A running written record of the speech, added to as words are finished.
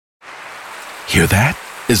Hear that?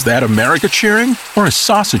 Is that America cheering or a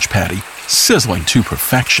sausage patty sizzling to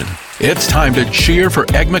perfection? It's time to cheer for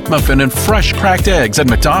Egg McMuffin and fresh cracked eggs at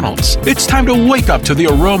McDonald's. It's time to wake up to the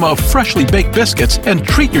aroma of freshly baked biscuits and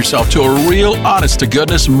treat yourself to a real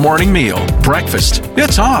honest-to-goodness morning meal. Breakfast,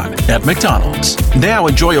 it's on at McDonald's. Now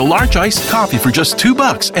enjoy a large iced coffee for just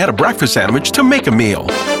 $2 and a breakfast sandwich to make a meal.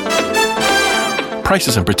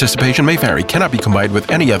 Prices and participation may vary. Cannot be combined with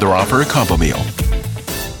any other offer or combo meal.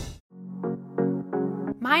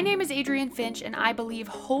 My name is Adrienne Finch, and I believe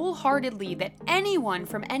wholeheartedly that anyone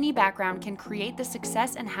from any background can create the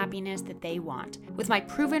success and happiness that they want. With my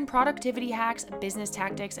proven productivity hacks, business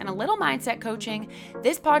tactics, and a little mindset coaching,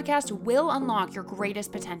 this podcast will unlock your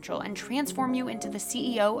greatest potential and transform you into the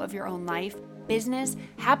CEO of your own life, business,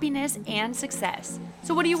 happiness, and success.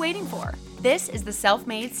 So what are you waiting for? This is the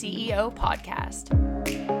Self-Made CEO Podcast.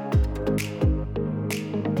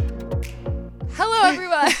 Hello,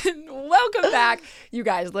 everyone. Welcome back. You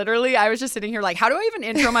guys, literally, I was just sitting here like, how do I even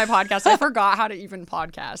intro my podcast? I forgot how to even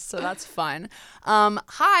podcast, so that's fun.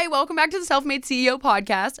 Hi, welcome back to the Self-Made CEO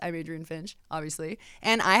Podcast. I'm Adrienne Finch, obviously,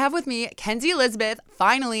 and I have with me Kenzie Elizabeth.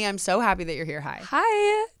 Finally, I'm so happy that you're here.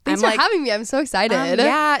 Hi. Thanks for having me. I'm so excited.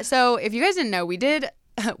 Yeah, so if you guys didn't know, we did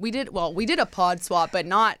a pod swap, but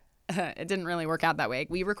not it didn't really work out that way.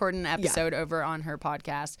 We recorded an episode over on her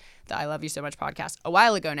podcast, the I Love You So Much podcast, a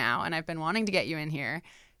while ago now, and I've been wanting to get you in here.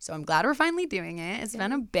 So I'm glad we're finally doing it. It's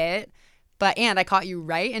been a bit, and I caught you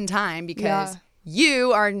right in time because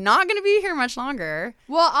you are not going to be here much longer.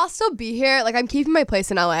 Well, I'll still be here. Like, I'm keeping my place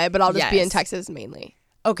in LA, but I'll just be in Texas mainly.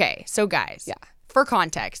 Okay, so guys, for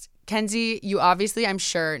context, Kenzie, you obviously, I'm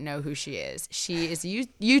sure, know who she is. She is a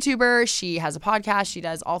YouTuber. She has a podcast. She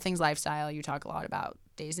does all things lifestyle. You talk a lot about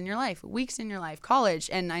days in your life, weeks in your life, college,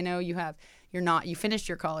 and I know you finished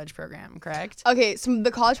your college program, correct? Okay, so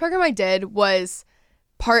the college program I did was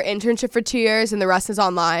part internship for 2 years and the rest is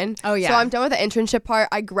online. Oh, yeah. So I'm done with the internship part.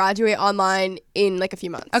 I graduate online in like a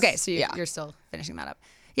few months. Okay, so you're still finishing that up.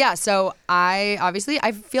 Yeah, so I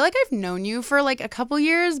feel like I've known you for like a couple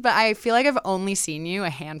years, but I feel like I've only seen you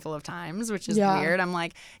a handful of times, which is weird. I'm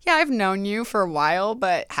like, I've known you for a while,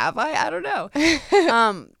 but have I? I don't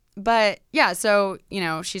know. But yeah, so,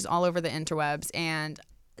 she's all over the interwebs, and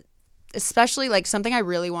especially like something I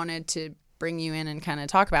really wanted to bring you in and kind of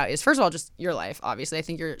talk about is, first of all, just your life. Obviously, I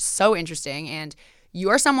think you're so interesting, and you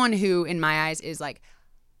are someone who, in my eyes, is like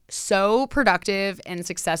so productive and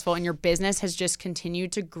successful, and your business has just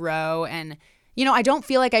continued to grow. And, I don't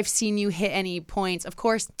feel like I've seen you hit any points. Of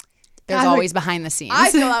course, there's always behind the scenes. I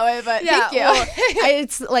feel that way, but thank you. Well,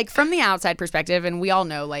 it's like from the outside perspective, and we all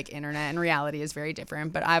know like internet and reality is very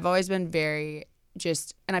different, but I've always been very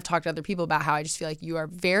and I've talked to other people about how I just feel like you are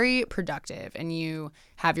very productive and you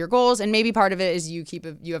have your goals, and maybe part of it is you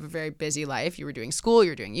have a very busy life. You were doing school,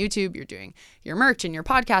 you're doing YouTube, you're doing your merch and your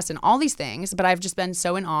podcast and all these things, but I've just been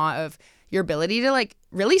so in awe of your ability to like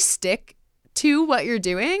really stick to what you're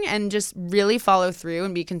doing and just really follow through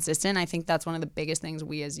and be consistent. I think that's one of the biggest things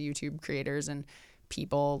we as YouTube creators and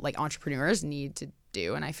people like entrepreneurs need to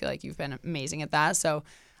do, and I feel like you've been amazing at that. So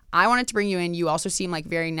I wanted to bring you in. You also seem like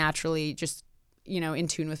very naturally just in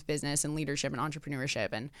tune with business and leadership and entrepreneurship.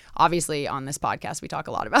 And obviously on this podcast, we talk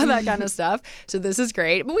a lot about that kind of stuff. So this is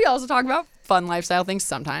great. But we also talk about fun lifestyle things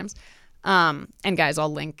sometimes. And guys,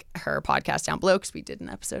 I'll link her podcast down below because we did an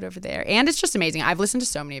episode over there. And it's just amazing. I've listened to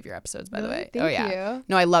so many of your episodes, by the way. Thank you.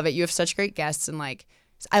 No, I love it. You have such great guests, and like,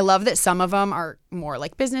 I love that some of them are more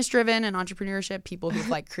like business driven and entrepreneurship, people who've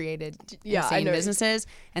like created insane businesses,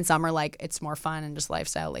 and some are like, it's more fun and just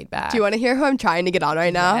lifestyle laid back. Do you want to hear who I'm trying to get on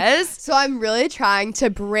right now? Yes. So I'm really trying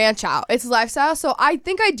to branch out. It's lifestyle, so I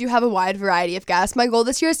think I do have a wide variety of guests. My goal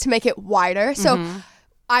this year is to make it wider. So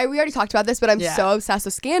we already talked about this, but I'm so obsessed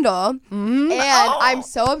with Scandal. And I'm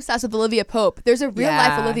so obsessed with Olivia Pope. There's a real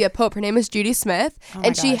life Olivia Pope. Her name is Judy Smith,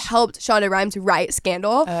 and she helped Shonda Rhimes write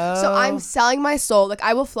Scandal. So I'm selling my soul. Like,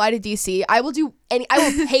 I will fly to DC. I will do I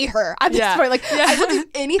will pay her at this point. Like, I will do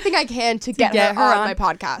anything I can to get her on my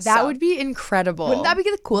podcast. That would be incredible. Wouldn't that be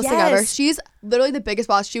the coolest thing ever? She's literally the biggest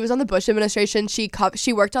boss. She was on the Bush administration. She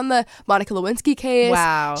worked on the Monica Lewinsky case.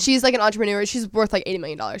 Wow. She's like an entrepreneur. She's worth like $80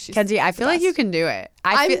 million. Kenzie, I feel like you can do it.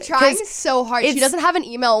 I'm trying so hard. She doesn't have an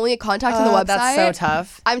email, only a contact on the website. That's so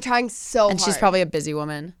tough. I'm trying so hard. And she's probably a busy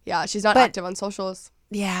woman. Yeah, she's not active on socials.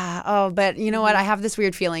 Yeah. Oh, but you know what? I have this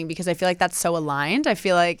weird feeling because I feel like that's so aligned. I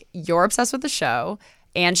feel like you're obsessed with the show,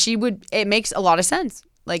 and it makes a lot of sense.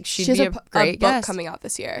 Like, she'd be a great book coming out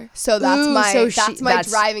this year. So that's my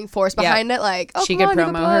driving force behind it. Like, she could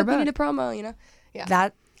promo her book. We need a promo, Yeah.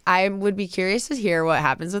 That I would be curious to hear what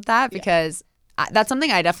happens with that, because that's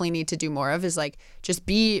something I definitely need to do more of, is like just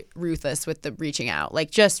be ruthless with the reaching out.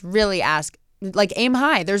 Like, just really ask like aim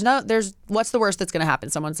high. There's what's the worst that's going to happen?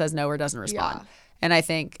 Someone says no or doesn't respond. Yeah. And I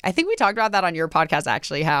think we talked about that on your podcast,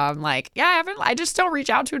 actually, how I'm like, yeah, I just don't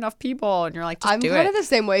reach out to enough people. And you're like, just do it. I'm kind of the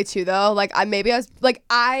same way too, though. Like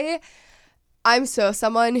I'm so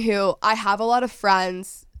someone who I have a lot of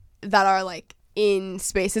friends that are like in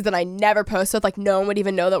spaces that I never post with. Like no one would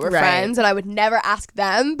even know that we're friends, and I would never ask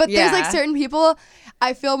them. But there's like certain people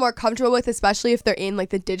I feel more comfortable with, especially if they're in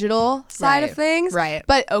like the digital side of things. Right.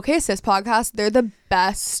 But OK Sis podcast, they're the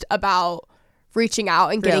best about reaching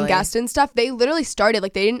out and getting guests and stuff. They literally started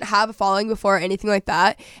like they didn't have a following before or anything like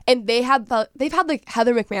that, and they've had like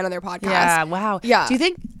Heather McMahon on their podcast. Yeah, wow. Yeah. Do you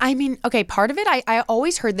think, I mean, okay, part of it, I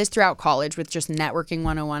always heard this throughout college with just networking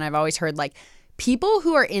 101. I've always heard like people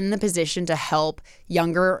who are in the position to help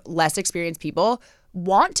younger, less experienced people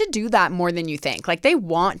want to do that more than you think. Like they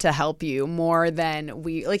want to help you more than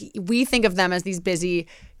we think of them as these busy,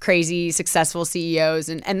 crazy, successful CEOs,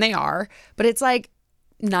 and they are, but it's like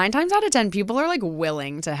 9 times out of 10 people are like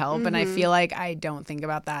willing to help. And I feel like I don't think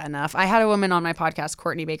about that enough. I had a woman on my podcast,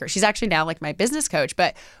 Courtney Baker. She's actually now like my business coach.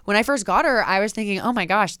 But when I first got her, I was thinking, oh my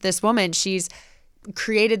gosh, this woman, she's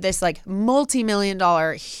created this like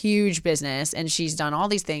multi-million-dollar huge business, and she's done all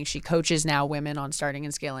these things. She coaches now women on starting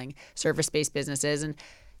and scaling service-based businesses. And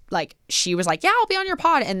like she was like, yeah, I'll be on your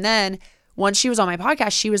pod. And then once she was on my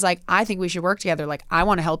podcast, she was like, I think we should work together. Like I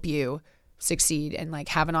want to help you succeed and like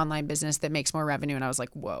have an online business that makes more revenue. And I was like,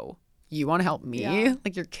 whoa, you want to help me? Yeah.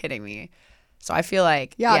 Like you're kidding me. So I feel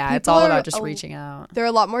like, yeah, it's all about just reaching out. They're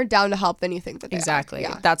a lot more down to help than you think that they Exactly. are.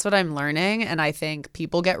 Yeah. That's what I'm learning. And I think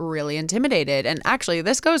people get really intimidated. And actually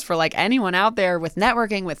this goes for like anyone out there with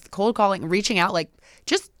networking, with cold calling, reaching out, like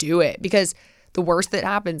just do it, because the worst that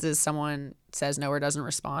happens is someone says no or doesn't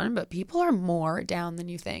respond, but people are more down than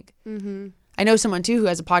you think. Mm-hmm. I know someone too who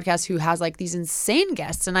has a podcast who has like these insane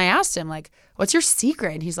guests, and I asked him like, what's your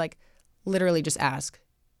secret? And he's like, literally just ask.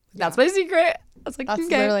 That's my secret. I was like, That's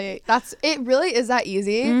okay. literally, it really is that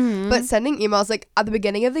easy. Mm-hmm. But sending emails, like at the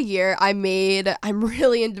beginning of the year, I'm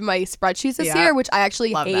really into my spreadsheets this year, which I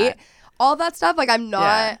actually Love hate. that. All that stuff, like I'm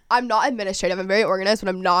not administrative. I'm very organized, but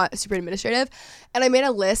I'm not super administrative. And I made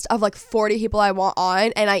a list of like 40 people I want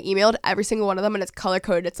on, and I emailed every single one of them, and it's color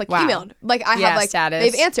coded. It's like emailed. Like I have like status.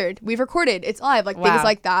 They've answered, we've recorded, it's live, like things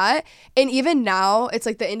like that. And even now, it's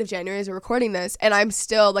like the end of January as we're recording this, and I'm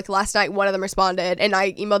still like last night one of them responded, and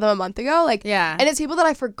I emailed them a month ago. Like and it's people that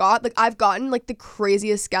I forgot. Like I've gotten like the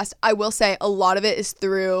craziest guests. I will say a lot of it is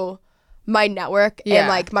through my network and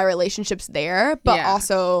like my relationships there, but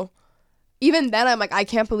also. Even then, I'm like, I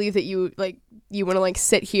can't believe that you want to like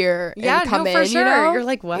sit here and come in. For sure. You know? You're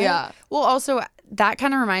like, what? Yeah. Well, also that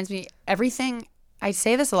kind of reminds me, everything. I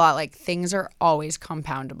say this a lot. Like things are always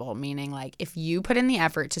compoundable. Meaning, like if you put in the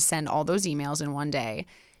effort to send all those emails in one day,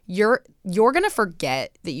 you're gonna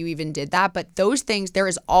forget that you even did that. But those things, there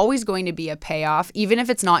is always going to be a payoff, even if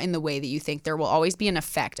it's not in the way that you think. There will always be an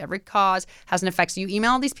effect. Every cause has an effect. So you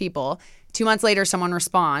email all these people. 2 months later, someone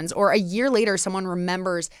responds, or a year later, someone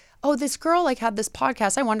remembers, oh, this girl like had this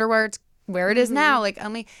podcast. I wonder where it is now. Like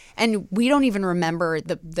and we don't even remember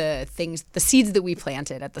the things, the seeds that we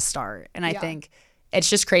planted at the start. And I think it's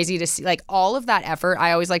just crazy to see like all of that effort.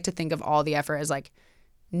 I always like to think of all the effort as like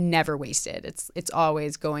never wasted. It's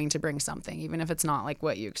always going to bring something, even if it's not like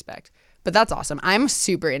what you expect. But that's awesome. I'm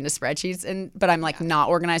super into spreadsheets, but I'm like not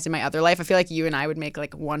organized in my other life. I feel like you and I would make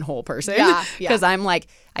like one whole person. Yeah. Because I'm like,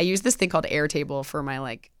 I use this thing called Airtable for my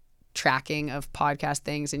like tracking of podcast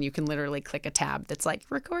things, and you can literally click a tab that's like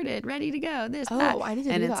recorded, ready to go. That. I need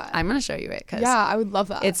to do that. I'm gonna show you it because I would love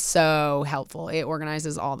that. It's so helpful. It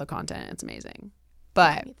organizes all the content. It's amazing.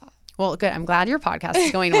 But well, good. I'm glad your podcast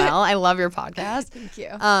is going well. I love your podcast. Thank you.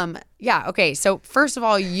 Yeah. Okay. So first of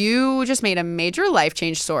all, you just made a major life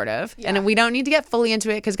change, sort of, and we don't need to get fully into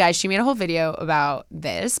it because, guys, she made a whole video about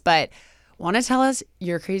this. But want to tell us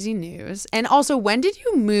your crazy news, and also when did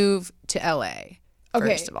you move to LA?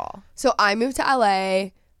 First of all, so I moved to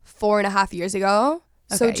LA 4.5 years ago.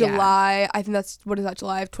 So July, I think that's, what is that,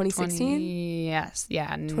 July of 2016? Yes.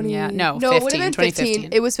 Yeah. 20, no, it would 15, have been 2015.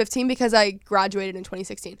 It was 15 because I graduated in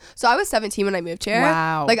 2016. So I was 17 when I moved here.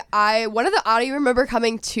 Wow. Like I don't remember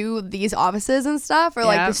coming to these offices and stuff, or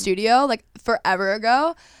like the studio, like forever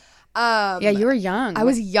ago. You were young. I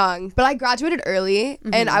was young, but I graduated early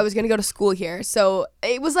and I was going to go to school here. So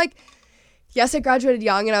it was like, yes, I graduated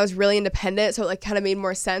young and I was really independent, so it like kind of made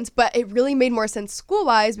more sense. But it really made more sense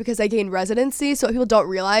school-wise because I gained residency. So what people don't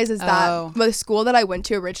realize is that the school that I went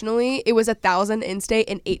to originally, it was 1,000 in-state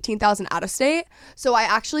and 18,000 out-of-state. So I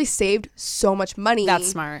actually saved so much money. That's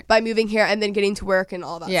smart. By moving here and then getting to work and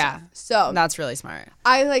all that stuff. So that's really smart.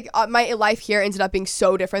 I like my life here ended up being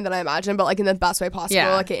so different than I imagined, but like in the best way possible.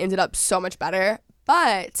 Yeah. Like it ended up so much better.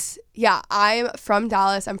 But yeah, I'm from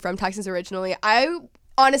Dallas. I'm from Texas originally. I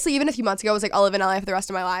honestly, even a few months ago, was like, I'll live in LA for the rest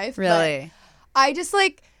of my life. Really? But I just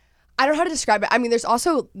like, I don't know how to describe it. I mean,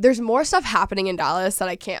 there's more stuff happening in Dallas that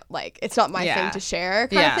I can't like, it's not my thing to share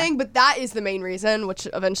kind of thing. But that is the main reason, which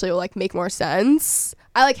eventually will like make more sense.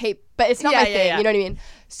 I like hate, but it's not my thing. You know what I mean?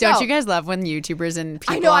 So, don't you guys love when YouTubers and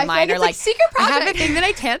people I online feel are like, secret project. I have a thing that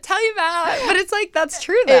I can't tell you about. But it's like, that's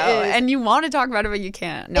true though. And you want to talk about it, but you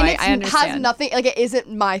can't. No, I understand. It has nothing, like it isn't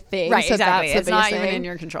my thing. Right, so exactly. That's it's not even in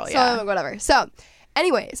your control. So Yeah. whatever. So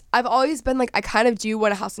anyways, I've always been like, I kind of do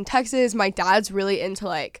want a house in Texas. My dad's really into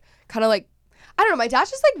like, kind of like, I don't know. My dad's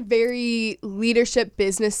just like very leadership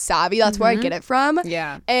business savvy. That's where I get it from.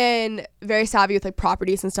 Yeah. And very savvy with like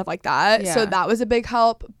properties and stuff like that. Yeah. So that was a big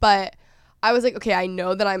help. But I was like, okay, I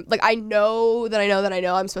know that I'm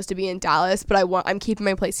supposed to be in Dallas, but I'm keeping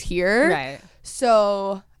my place here. Right.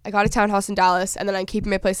 So I got a townhouse in Dallas, and then I'm keeping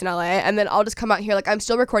my place in LA, and then I'll just come out here. Like I'm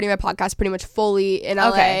still recording my podcast pretty much fully in LA.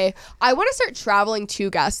 Okay. I want to start traveling to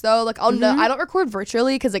guests though. Like I'll know I don't record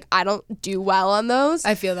virtually because like I don't do well on those.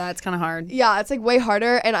 I feel that it's kind of hard. Yeah, it's like way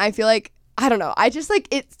harder, and I feel like I don't know. I just like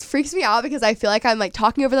it freaks me out because I feel like I'm like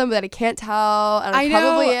talking over them, but I can't tell, and I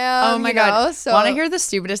probably am. Oh my god! So want to hear the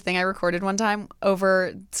stupidest thing I recorded one time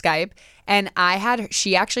over Skype? And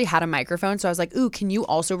she actually had a microphone, so I was like, ooh, can you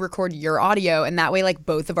also record your audio? And that way, like,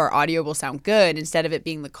 both of our audio will sound good instead of it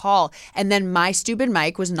being the call. And then my stupid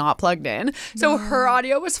mic was not plugged in. So her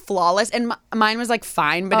audio was flawless. And mine was, like,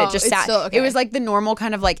 fine, but it just sat. Okay. It was, like, the normal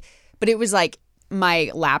kind of, like, but it was, like, my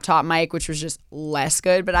laptop mic, which was just less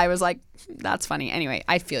good. But I was like, that's funny. Anyway,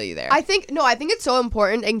 I feel you there. I think it's so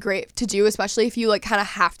important and great to do, especially if you, like, kind of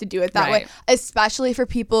have to do it that way. Especially for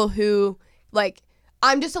people who, like,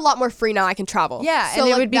 I'm just a lot more free now. I can travel. Yeah, so, and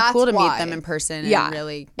it like, would be that's cool to why. meet them in person. Yeah. And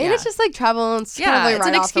really, and it's just like travel and kind of like it's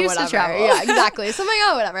write an off excuse or to whatever. travel. Yeah, exactly. So I'm like,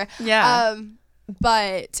 oh, whatever. Yeah.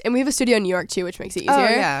 And we have a studio in New York too, which makes it easier. Oh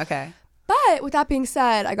yeah, okay. But with that being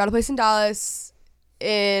said, I got a place in Dallas,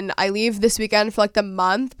 and I leave this weekend for like the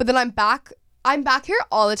month. But then I'm back here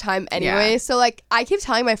all the time anyway. Yeah. So like I keep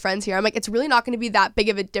telling my friends here, I'm like, it's really not going to be that big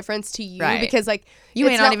of a difference to you because like you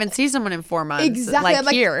may not even see someone in 4 months. Exactly.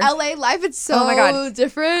 Like, here. LA life, it's so oh my God.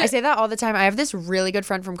 different. I say that all the time. I have this really good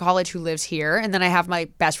friend from college who lives here, and then I have my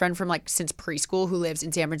best friend from like since preschool who lives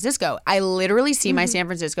in San Francisco. I literally see my San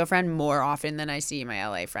Francisco friend more often than I see my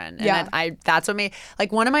LA friend. And that's what made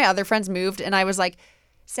like one of my other friends moved, and I was like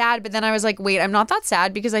sad, but then I was like, wait, I'm not that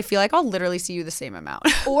sad because I feel like I'll literally see you the same amount.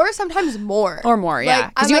 Or sometimes more. Or more, yeah.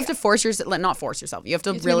 Because you like, have to force yourself, not force yourself. You have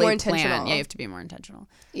to really plan. Yeah, you have to be more intentional.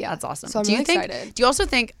 Yeah. That's awesome. So I'm really excited. Do you also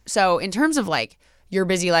think, so in terms of like your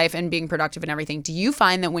busy life and being productive and everything, do you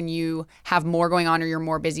find that when you have more going on or you're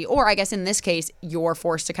more busy, or I guess in this case, you're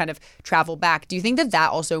forced to kind of travel back, do you think that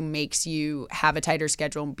also makes you have a tighter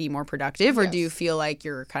schedule and be more productive? Or do you feel like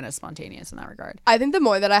you're kind of spontaneous in that regard? I think the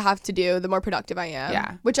more that I have to do, the more productive I am.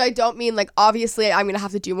 Yeah. Which I don't mean like, obviously I'm going to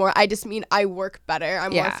have to do more. I just mean I work better.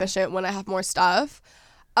 I'm more efficient when I have more stuff.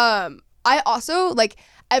 I also, like,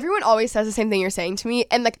 everyone always says the same thing you're saying to me.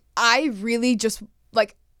 And like, I really just,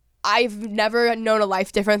 like, I've never known a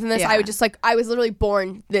life different than this. I would just like, I was literally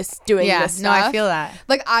born doing this stuff. No, I feel that.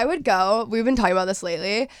 Like I would go, we've been talking about this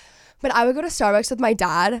lately, but I would go to Starbucks with my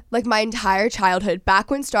dad, like my entire childhood,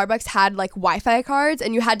 back when Starbucks had like Wi-Fi cards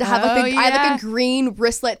and you had to have like I had like a green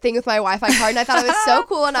wristlet thing with my Wi-Fi card, and I thought it was so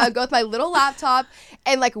cool, and I would go with my little laptop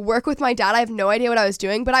and like work with my dad. I have no idea what I was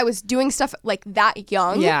doing, but I was doing stuff like that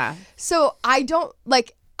young. Yeah. So I don't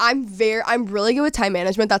like, I'm really good with time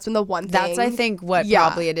management. That's been the one thing. That's, I think, what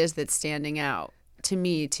probably it is that's standing out to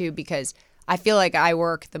me, too, because I feel like I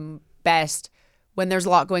work the best when there's a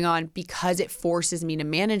lot going on because it forces me to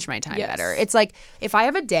manage my time better. It's like if I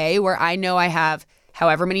have a day where I know I have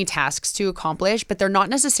however many tasks to accomplish, but they're not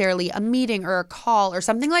necessarily a meeting or a call or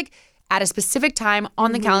something like at a specific time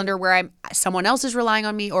on the calendar where someone else is relying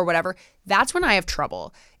on me or whatever, that's when I have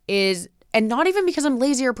trouble. And not even because I'm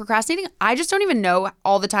lazy or procrastinating. I just don't even know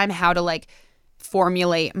all the time how to like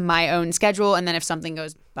formulate my own schedule. And then if something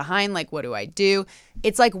goes behind, like what do I do?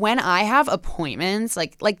 It's like when I have appointments,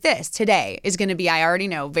 like this today is going to be, I already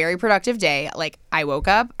know, very productive day. Like I woke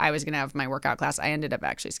up, I was going to have my workout class. I ended up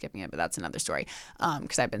actually skipping it, but that's another story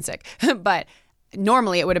because I've been sick. But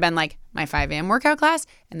normally it would have been like my 5 a.m. workout class,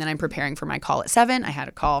 and then I'm preparing for my call at 7. I had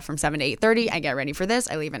a call from 7 to 8:30. I get ready for this.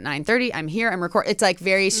 I leave at 9:30. I'm here. I'm recording. It's like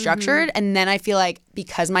very structured. And then I feel like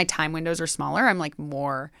because my time windows are smaller, I'm like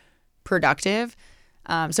more productive.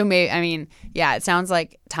 So it sounds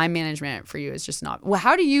like time management for you is just not. Well,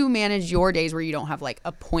 how do you manage your days where you don't have like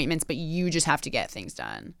appointments, but you just have to get things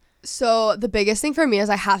done? So the biggest thing for me is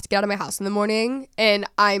I have to get out of my house in the morning, and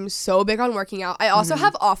I'm so big on working out. I also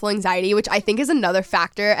have awful anxiety, which I think is another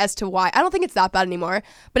factor as to why. I don't think it's that bad anymore,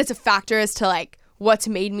 but it's a factor as to like what's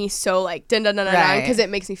made me so like because it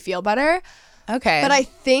makes me feel better. Okay. But I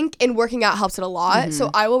think in working out helps it a lot.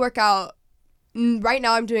 So I will work out. Right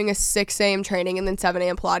now I'm doing a 6 a.m. training and then 7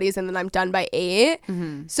 a.m. Pilates, and then I'm done by 8.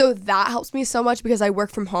 So that helps me so much because I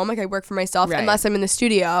work from home. Like I work for myself unless I'm in the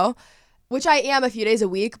studio, which I am a few days a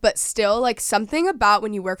week, but still like something about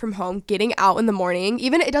when you work from home, getting out in the morning,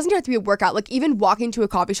 even it doesn't have to be a workout, like even walking to a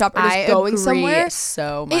coffee shop or just going somewhere.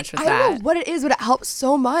 So much with I don't know what it is, but it helps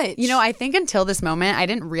so much. You know, I think until this moment, I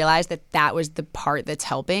didn't realize that was the part that's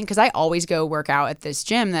helping, because I always go work out at this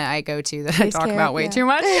gym that I go to that I talk about way too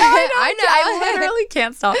much. I know. I literally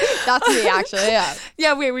can't stop. That's me, actually. Yeah.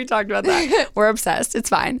 Yeah, we talked about that. We're obsessed. It's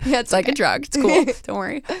fine. Yeah, it's like a drug. It's cool. Don't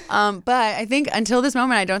worry. But I think until this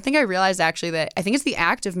moment, I don't think I realized actually that I think it's the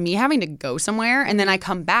act of me having to go somewhere and then I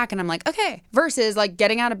come back and I'm like, okay, versus like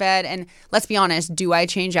getting out of bed. And let's be honest, do I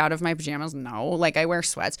change out of my pajamas? No. Like I wear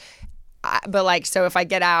sweats. But like, so if I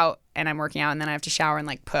get out and I'm working out and then I have to shower and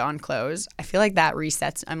like put on clothes, I feel like that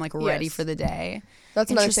resets. I'm like ready for the day.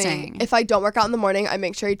 That's another thing. If I don't work out in the morning, I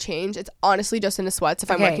make sure I change. It's honestly just into sweats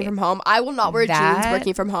if I'm working from home. I will not wear jeans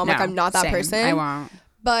working from home. No, like I'm not that person. I won't.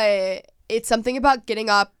 But it's something about getting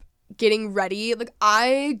up, getting ready. Like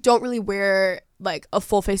I don't really wear like a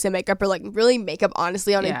full face of makeup or like really makeup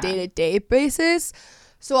honestly on a day-to-day basis.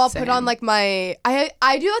 So I'll put on like my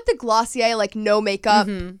I do like the glossy eye, like no makeup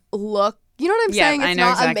look. You know what I'm saying? It's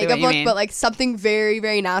not exactly a makeup look, but like something very,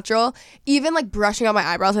 very natural. Even like brushing out my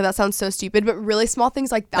eyebrows, like that sounds so stupid, but really small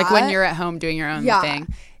things like that. Like when you're at home doing your own thing.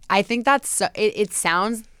 I think that's so, it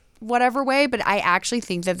sounds whatever way, but I actually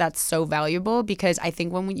think that that's so valuable, because I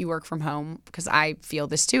think when you work from home, because I feel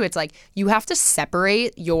this too, it's like you have to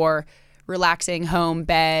separate your relaxing home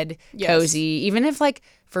bed, cozy, even if like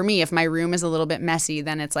for me, if my room is a little bit messy,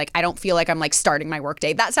 then it's like I don't feel like I'm like starting my work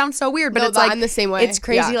day. That sounds so weird, but it's like I'm the same way. It's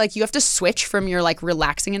crazy. Like you have to switch from your like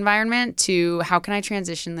relaxing environment to how can I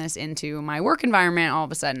transition this into my work environment all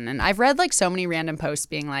of a sudden. And I've read like so many random posts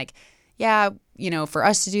being like, yeah, you know, for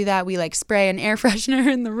us to do that, we like spray an air freshener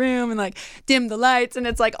in the room and like dim the lights, and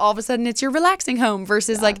it's like all of a sudden it's your relaxing home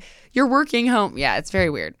versus like your working home. Yeah, it's very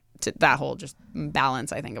weird. That whole just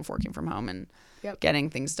balance, I think, of working from home and getting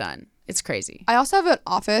things done. It's crazy. I also have an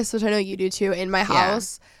office, which I know you do too, in my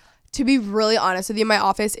house. To be really honest with you, my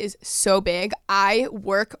office is so big. I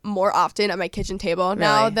work more often at my kitchen table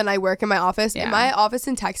now than I work in my office. In my office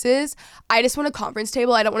in Texas, I just want a conference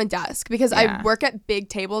table. I don't want a desk because I work at big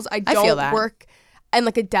tables. I don't work in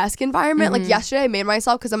like a desk environment. Like yesterday I made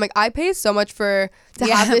myself, because I'm like, I pay so much to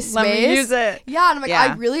have this space. Let me use it. Yeah, and I'm like,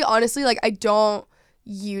 I really honestly like I don't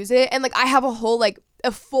use it, and like I have a whole like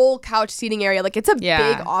a full couch seating area. Like it's a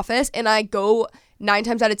big office, and I go 9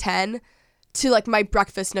 times out of 10 to like my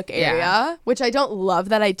breakfast nook area, which I don't love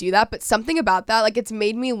that I do that, but something about that, like it's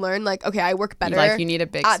made me learn like, okay, I work better like you need a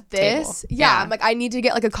big at this table. I'm like I need to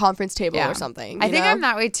get like a conference table or something. I think I'm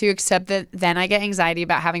that way too, except that then I get anxiety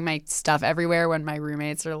about having my stuff everywhere when my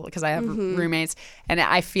roommates are, because I have roommates, and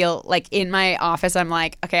I feel like in my office I'm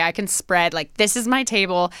like, okay, I can spread, like this is my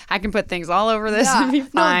table, I can put things all over this and be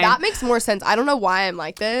fine. No, that makes more sense. I don't know why I'm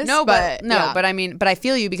like this. But I mean, but I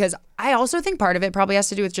feel you, because I also think part of it probably has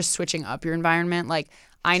to do with just switching up your environment. Like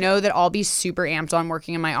I know that I'll be super amped on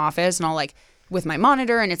working in my office and I'll like with my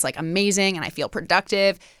monitor and it's like amazing and I feel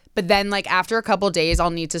productive. But then like after a couple days I'll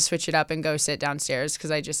need to switch it up and go sit downstairs, because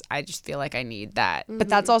I just feel like I need that. But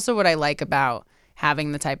that's also what I like about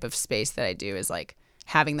having the type of space that I do, is like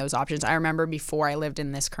having those options. I remember before I lived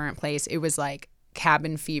in this current place, it was like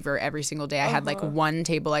cabin fever every single day. I had like one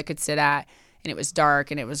table I could sit at, and it was dark,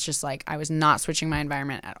 and it was just like I was not switching my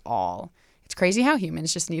environment at all. It's crazy how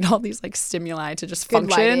humans just need all these like stimuli to just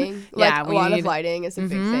function. Lighting. Like a lot of lighting is a big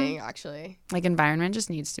thing, actually. Like environment just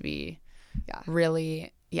needs to be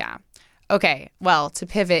really, Okay, well, to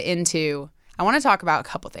pivot into, I want to talk about a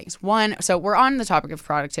couple things. One, so we're on the topic of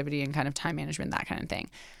productivity and kind of time management, that kind of thing.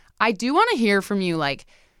 I do want to hear from you, like,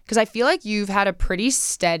 because I feel like you've had a pretty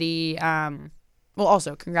steady well,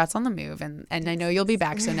 also, congrats on the move, and I know you'll be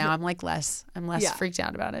back, so now I'm less freaked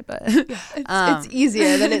out about it, but it's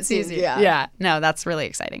easier than it seems. Yeah, no, that's really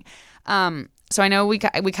exciting. so I know we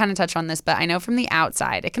kind of touched on this, but I know from the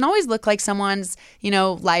outside, it can always look like someone's,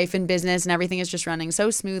 life and business and everything is just running so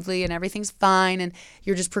smoothly and everything's fine and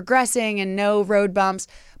you're just progressing and no road bumps.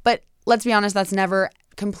 But let's be honest, that's never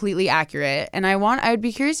completely accurate. And I would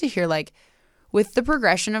be curious to hear, like, with the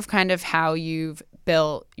progression of kind of how you've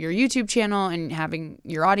built your YouTube channel and having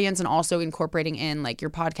your audience and also incorporating in like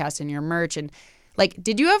your podcast and your merch, and like,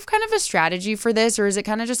 did you have kind of a strategy for this, or is it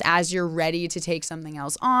kind of just as you're ready to take something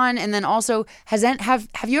else on? And then also, have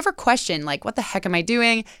you ever questioned, like, what the heck am I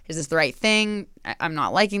doing? Is this the right thing? I'm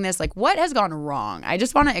not liking this. Like, what has gone wrong? I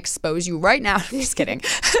just want to expose you right now. I'm just kidding.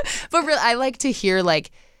 But really, I like to hear,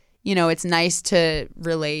 like, it's nice to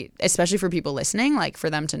relate, especially for people listening, like for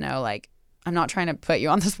them to know, like, I'm not trying to put you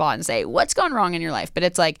on the spot and say what's gone wrong in your life, but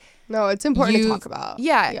it's like, no, it's important to talk about.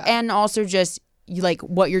 Yeah. And also just like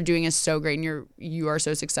what you're doing is so great and you are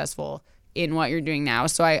so successful in what you're doing now.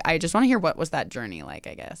 So I just want to hear, what was that journey like,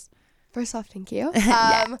 I guess. First off, thank you.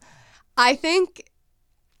 Yeah. I think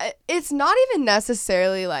it's not even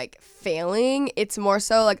necessarily like failing. It's more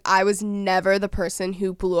so like I was never the person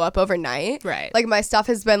who blew up overnight. Right. Like my stuff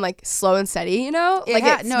has been like slow and steady, It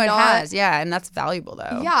has. Yeah. And that's valuable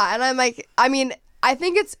though. Yeah. And I'm like,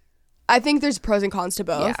 I think there's pros and cons to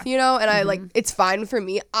both, and I like, it's fine for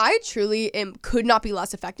me. I truly could not be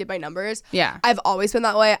less affected by numbers. Yeah. I've always been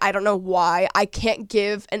that way. I don't know why. I can't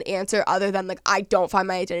give an answer other than like, I don't find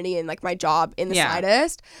my identity in like my job in the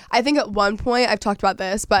slightest. I think at one point I've talked about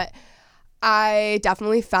this, but I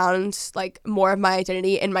definitely found like more of my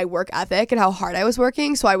identity in my work ethic and how hard I was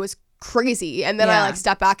working. So I was crazy. And then I like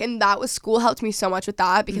stepped back, and school helped me so much with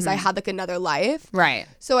that because I had like another life. Right.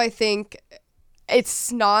 So I think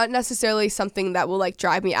it's not necessarily something that will like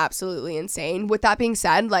drive me absolutely insane. With that being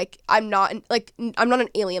said, like I'm not an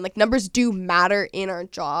alien. Like numbers do matter in our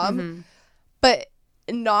job, but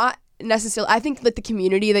not necessarily. I think like the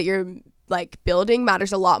community that you're like building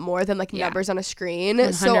matters a lot more than like numbers on a screen.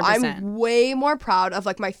 100%. So I'm way more proud of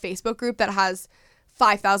like my Facebook group that has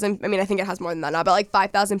 5,000, I mean, I think it has more than that now, but like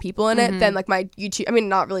 5,000 people in it than like my YouTube. I mean,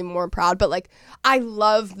 not really more proud, but like I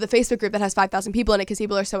love the Facebook group that has 5,000 people in it because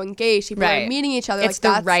people are so engaged. People are meeting each other. It's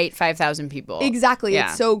like the right 5,000 people. Exactly. Yeah.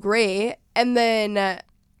 It's so great. And then,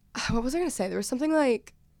 what was I going to say? There was something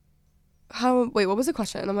like, wait, what was the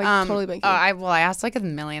question? I'm like totally blanking. I asked like a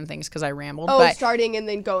million things because I rambled. Oh, but starting and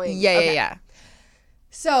then going. Yeah.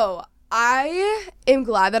 So I am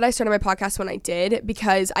glad that I started my podcast when I did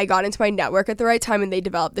because I got into my network at the right time and they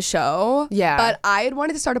developed the show. Yeah. But I had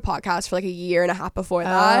wanted to start a podcast for like a year and a half before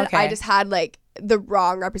that. Okay. I just had like the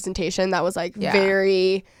wrong representation that was like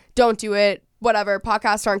very, don't do it, whatever,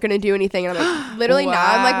 podcasts aren't going to do anything. And I'm like, literally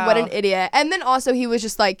now I'm like, what an idiot. And then also he was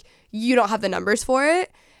just like, you don't have the numbers for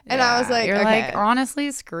it. And I was like, you're like,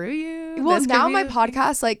 honestly, screw you. Well, now my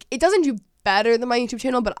podcast, like, it doesn't do better than my YouTube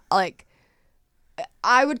channel, but like,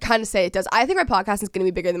 I would kind of say it does. I think my podcast is going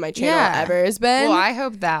to be bigger than my channel ever has been. Well, I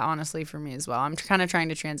hope that, honestly, for me as well. I'm kind of trying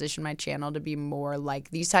to transition my channel to be more like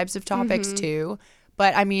these types of topics too.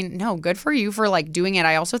 But I mean, no, good for you for like doing it.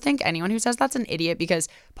 I also think anyone who says that's an idiot because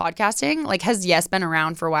podcasting like has been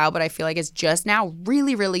around for a while, but I feel like it's just now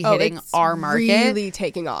really, really hitting our market. Really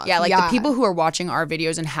taking off. Yeah, like the people who are watching our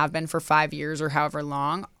videos and have been for 5 years or however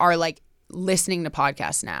long are like listening to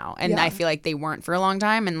podcasts now. And I feel like they weren't for a long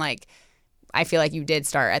time. And like, I feel like you did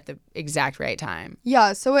start at the exact right time.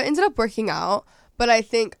 Yeah, so it ended up working out. But I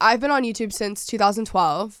think I've been on YouTube since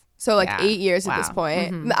 2012. So like 8 years at this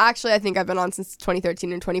point. Actually, I think I've been on since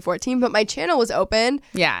 2013 and 2014. But my channel was open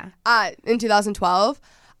in 2012,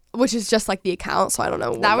 which is just like the account. So I don't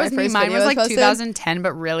know. That was me. Mine was like 2010,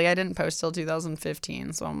 but really I didn't post till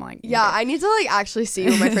 2015. So I'm like, I need to like actually see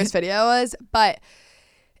what my first video was. But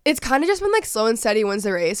it's kind of just been like slow and steady wins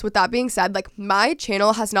the race. With that being said, like my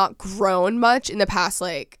channel has not grown much in the past,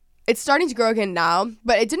 like it's starting to grow again now,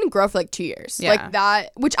 but it didn't grow for like 2 years. Like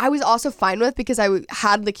that, which I was also fine with because I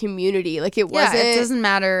had the community. Like it wasn't. It doesn't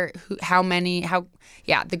matter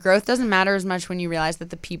the growth doesn't matter as much when you realize that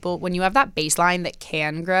the people, when you have that baseline that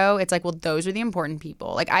can grow, it's like, well, those are the important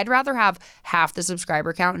people. Like I'd rather have half the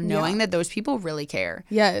subscriber count knowing that those people really care.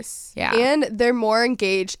 Yes. Yeah. And they're more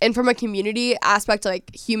engaged. And from a community aspect,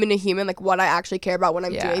 like human to human, like what I actually care about when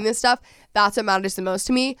I'm doing this stuff, that's what matters the most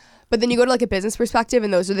to me. But then you go to like a business perspective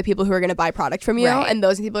and those are the people who are going to buy product from you. Right. And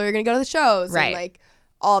those are the people who are going to go to the shows and like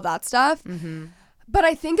all of that stuff. Mm-hmm. But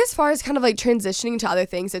I think as far as kind of like transitioning to other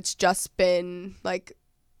things, it's just been like,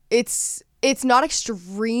 it's not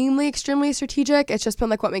extremely strategic. It's just been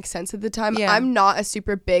like what makes sense at the time. Yeah. I'm not a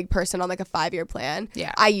super big person on like a 5-year plan.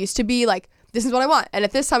 Yeah. I used to be like, this is what I want. And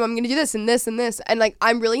at this time, I'm going to do this and this and this. And like,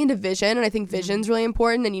 I'm really into vision. And I think vision's really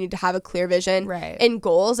important. And you need to have a clear vision and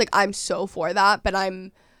goals. Like, I'm so for that. But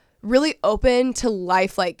I'm really open to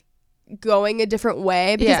life, like going a different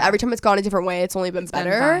way, because every time it's gone a different way, it's only been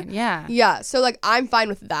better. Yeah. So like I'm fine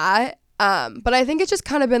with that. But I think it's just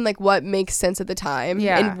kind of been like what makes sense at the time.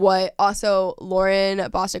 And what also Lauren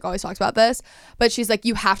Bostic always talks about this, but she's like,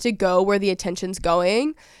 you have to go where the attention's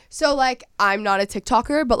going. So like I'm not a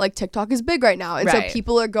TikToker, but like TikTok is big right now. And so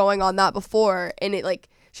people are going on that before, and it like,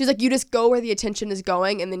 she's like, you just go where the attention is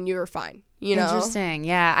going and then you're fine, you know? Interesting.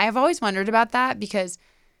 Yeah. I've always wondered about that because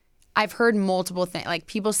I've heard multiple things. Like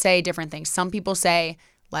people say different things. Some people say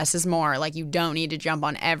less is more. Like you don't need to jump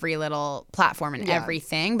on every little platform and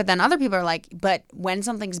everything. But then other people are like, but when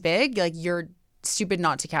something's big, like you're stupid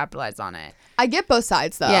not to capitalize on it. I get both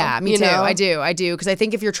sides though. Yeah, me too. Know? I do. Because I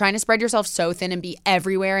think if you're trying to spread yourself so thin and be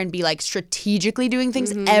everywhere and be like strategically doing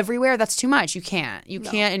things everywhere, that's too much. You can't. You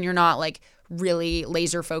can't, and you're not like really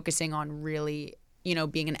laser focusing on really, you know,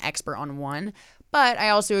 being an expert on one. But I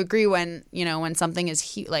also agree when, you know, when something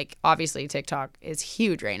is like obviously TikTok is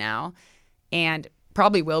huge right now and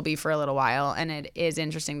probably will be for a little while. And it is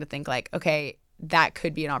interesting to think like, okay, that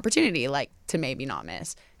could be an opportunity like to maybe not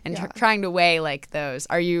miss. And trying to weigh like those.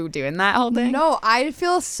 Are you doing that whole thing? No, I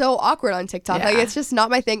feel so awkward on TikTok. Like it's just not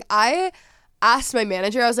my thing. I asked my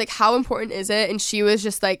manager, I was like, how important is it? And she was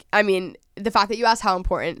just like, I mean, the fact that you asked how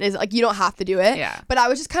important is like, you don't have to do it. Yeah. But I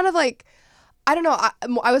was just kind of like, I don't know.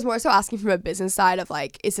 I was more so asking from a business side of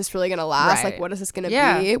like, is this really going to last? Like, what is this going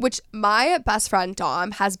to be? Which my best friend,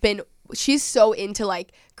 Dom, has been, she's so into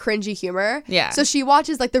like cringy humor. Yeah. So she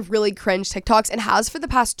watches like the really cringe TikToks and has for the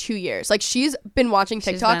past 2 years. Like she's been watching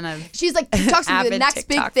TikTok. She's like, TikTok's gonna be the next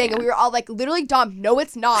big thing. Fan. And we were all like, literally, Dom, no,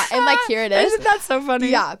 it's not. And like, here it is. Isn't that so funny?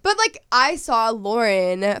 Yeah. But like, I saw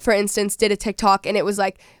Lauren, for instance, did a TikTok and it was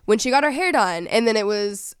like when she got her hair done. And then it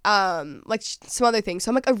was like some other things.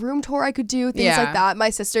 So I'm like, a room tour I could do, things like that. My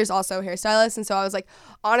sister's also a hairstylist. And so I was like,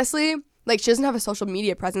 honestly, like she doesn't have a social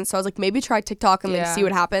media presence. So I was like, maybe try TikTok and like see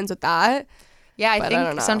what happens with that. Yeah, I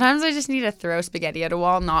think sometimes I just need to throw spaghetti at a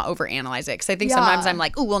wall, not overanalyze it. Because I think sometimes I'm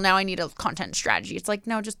like, oh, well, now I need a content strategy. It's like,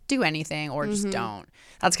 no, just do anything or just don't.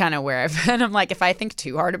 That's kind of where I've been. I'm like, if I think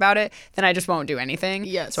too hard about it, then I just won't do anything.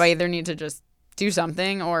 Yes. So I either need to just do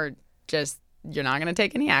something or just you're not going to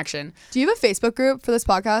take any action. Do you have a Facebook group for this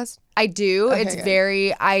podcast? I do. Okay, it's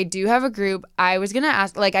good. I do have a group. I was going to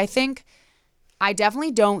ask, like, I think I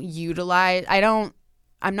definitely don't utilize,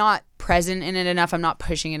 I'm not present in it enough. I'm not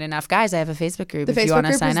pushing it enough. Guys, I have a Facebook group. The if Facebook you want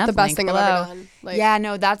to group sign is up, the best link thing below. I've ever done. Like, yeah,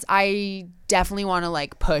 no, I definitely want to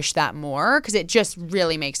like push that more because it just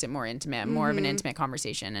really makes it more intimate, more of an intimate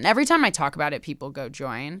conversation. And every time I talk about it, people go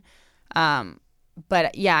join.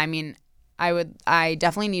 But yeah, I mean, I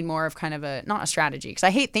definitely need more of kind of not a strategy because I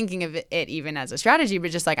hate thinking of it even as a strategy, but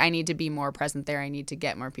just like I need to be more present there. I need to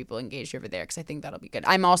get more people engaged over there because I think that'll be good.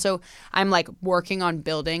 I'm like working on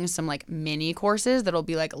building some like mini courses that'll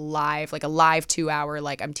be like a live 2-hour,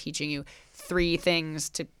 like I'm teaching you 3 things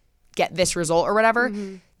to get this result or whatever.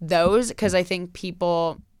 Those, because I think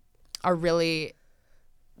people are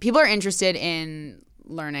interested in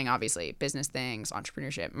learning, obviously, business things,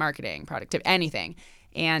 entrepreneurship, marketing, productivity, anything.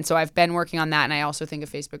 And so I've been working on that. And I also think a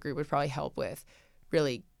Facebook group would probably help with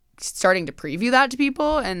really starting to preview that to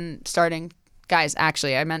people and guys,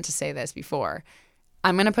 actually, I meant to say this before.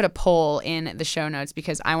 I'm going to put a poll in the show notes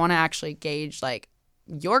because I want to actually gauge like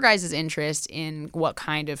your guys' interest in what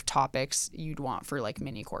kind of topics you'd want for like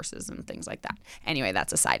mini courses and things like that. Anyway,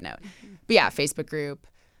 that's a side note. But yeah, Facebook group.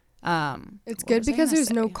 It's good because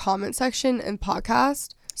there's no comment section in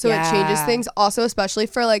podcast. So it changes things. Also, especially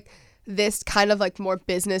for like this kind of like more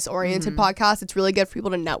business oriented podcast, it's really good for people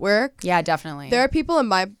to network. Yeah, definitely. There are people in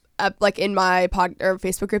my pod or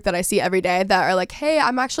Facebook group that I see every day that are like, hey,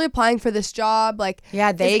 I'm actually applying for this job. Like,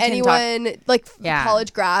 they can anyone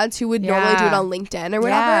college grads who would normally do it on LinkedIn or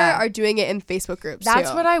whatever are doing it in Facebook groups.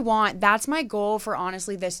 That's what I want. That's my goal for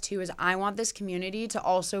honestly this too, is I want this community to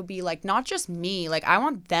also be like not just me. Like I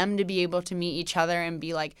want them to be able to meet each other and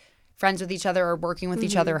be like friends with each other or working with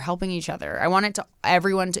each other or helping each other. I want it to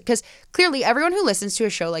everyone to, because clearly everyone who listens to a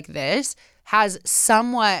show like this has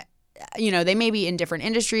somewhat, you know, they may be in different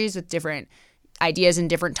industries with different ideas and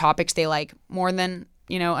different topics they like more than,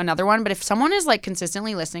 you know, another one. But if someone is like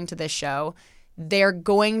consistently listening to this show, they're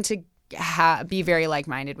going to be very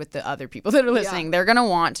like-minded with the other people that are listening. They're going to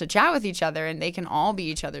want to chat with each other and they can all be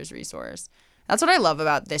each other's resource. That's what I love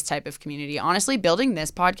about this type of community. Honestly, building this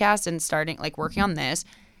podcast and starting like working on this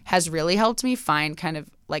has really helped me find kind of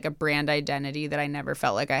like a brand identity that I never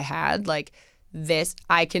felt like I had. Like this,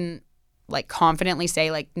 I can like confidently say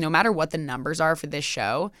like no matter what the numbers are for this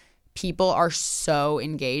show, people are so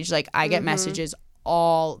engaged. Like I get messages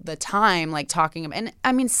all the time like talking about, and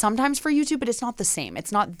I mean sometimes for YouTube, but it's not the same.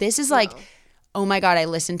 It's not, this is like oh my God, I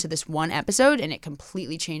listened to this one episode and it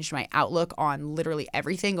completely changed my outlook on literally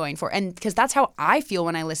everything going forward. And because that's how I feel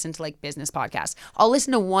when I listen to like business podcasts. I'll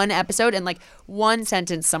listen to one episode and like one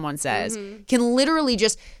sentence someone says can literally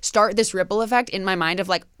just start this ripple effect in my mind of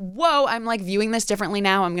like, whoa, I'm like viewing this differently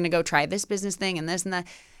now. I'm going to go try this business thing and this and that.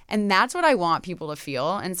 And that's what I want people to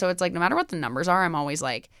feel. And so it's like, no matter what the numbers are, I'm always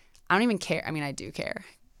like, I don't even care. I mean, I do care.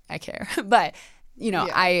 I care. But, you know,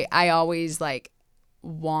 I always like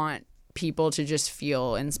want people to just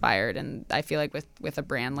feel inspired. And I feel like with a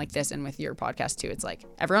brand like this and with your podcast too, it's like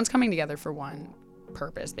everyone's coming together for one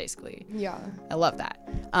purpose, basically. Yeah. I love that.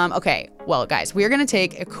 Okay. Well, guys, we're going to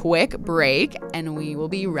take a quick break and we will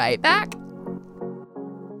be right back.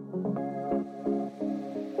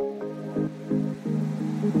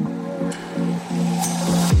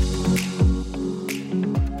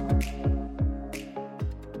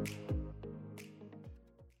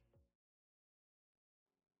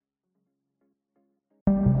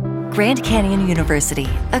 Grand Canyon University,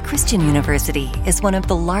 a Christian university, is one of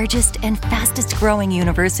the largest and fastest growing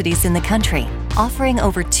universities in the country, offering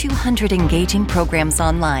over 200 engaging programs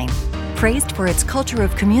online. Praised for its culture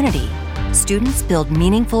of community, students build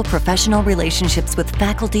meaningful professional relationships with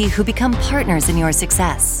faculty who become partners in your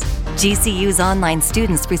success. GCU's online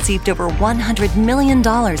students received over $100 million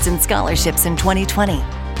in scholarships in 2020.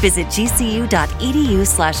 Visit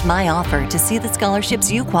gcu.edu/myoffer to see the scholarships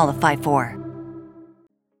you qualify for.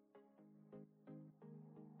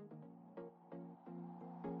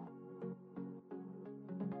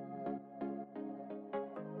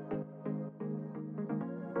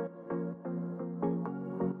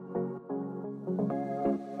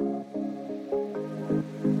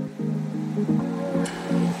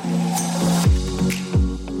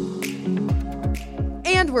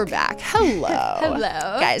 And we're back. Hello.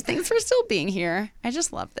 Hello. Guys, thanks for still being here. I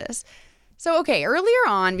just love this. So, okay, earlier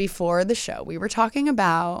on before the show, we were talking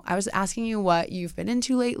about, I was asking you what you've been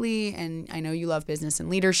into lately, and I know you love business and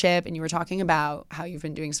leadership, and you were talking about how you've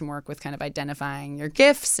been doing some work with kind of identifying your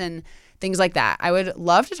gifts and things like that. I would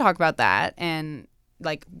love to talk about that and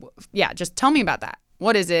like, yeah, just tell me about that.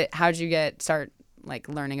 What is it? How'd you start like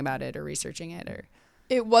learning about it or researching it? Or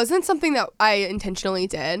It wasn't something that I intentionally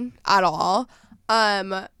did at all.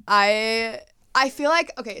 I feel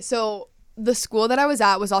like, okay, so the school that I was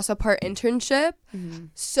at was also part internship.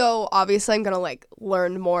 So obviously I'm going to like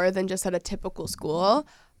learn more than just at a typical school.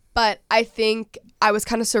 But I think I was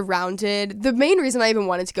kind of surrounded. The main reason I even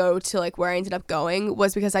wanted to go to like where I ended up going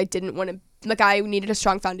was because I didn't want to, like I needed a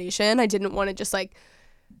strong foundation. I didn't want to just like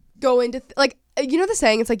go into like, you know the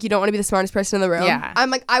saying, it's like you don't want to be the smartest person in the room. Yeah. I'm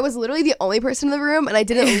like, I was literally the only person in the room and I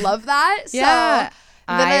didn't love that. So yeah.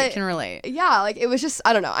 I can relate. Yeah, like it was just,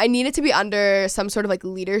 I don't know. I needed to be under some sort of like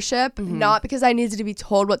leadership, not because I needed to be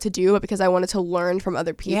told what to do, but because I wanted to learn from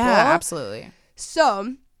other people. Yeah, absolutely.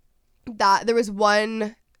 So that there was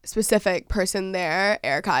one specific person there,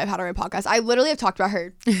 Erica, I've had her on my podcast. I literally have talked about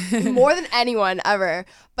her more than anyone ever.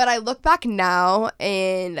 But I look back now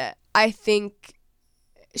and I think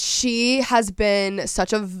she has been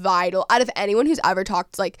such a vital, out of anyone who's ever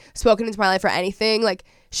talked, like spoken into my life or anything, like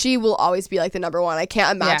she will always be like the number one. I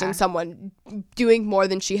can't imagine someone doing more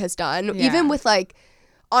than she has done. Yeah. Even with like,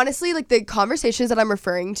 honestly, like the conversations that I'm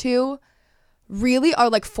referring to really are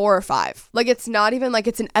like 4 or 5. Like it's not even like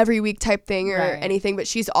it's an every week type thing or anything, but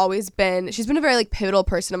she's been a very like pivotal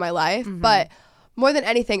person in my life. But more than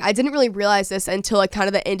anything, I didn't really realize this until like kind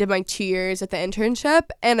of the end of my 2 years at the internship.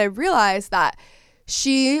 And I realized that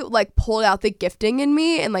she like pulled out the gifting in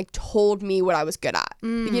me and like told me what I was good at,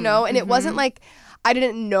 you know? And it wasn't like I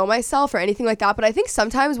didn't know myself or anything like that. But I think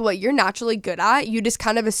sometimes what you're naturally good at, you just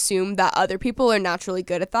kind of assume that other people are naturally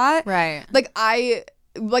good at that. Right. Like I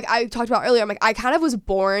talked about earlier, I'm like, I kind of was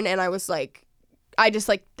born and I was like, I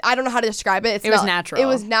don't know how to describe it. It was natural. It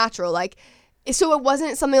was natural. Like, so it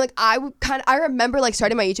wasn't something like I remember like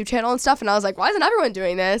starting my YouTube channel and stuff and I was like, why isn't everyone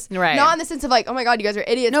doing this? Right. Not in the sense of like, oh my God, you guys are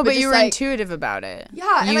idiots. No, but you were like, intuitive about it.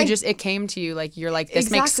 Yeah. And it came to you like, you're like,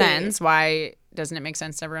 this makes sense. Why doesn't it make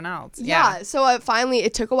sense to everyone else? Yeah. So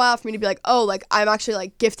it took a while for me to be like, oh, like I'm actually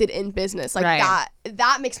like gifted in business. Like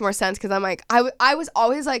that makes more sense. Cause I'm like, I was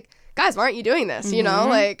always like, guys, why aren't you doing this? You know,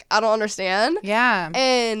 like I don't understand. Yeah.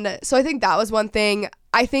 And so I think that was one thing.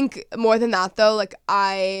 I think more than that though, like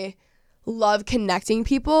I love connecting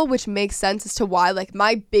people, which makes sense as to why like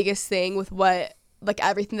my biggest thing with what like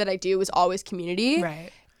everything that I do is always community.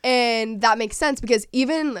 Right. And that makes sense because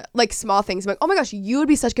even like small things, I'm like, oh my gosh, you would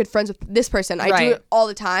be such good friends with this person. I do it all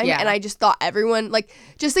the time. Yeah. And I just thought everyone, like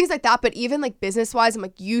just things like that. But even like business wise, I'm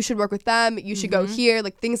like, you should work with them. You should go here,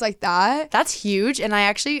 like things like that. That's huge. And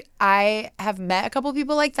I have met a couple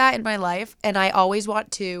people like that in my life. And I always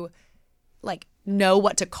want to like know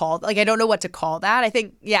what to call. Like, I don't know what to call that. I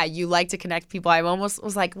think, yeah, you like to connect people. I almost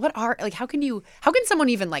was like, how can someone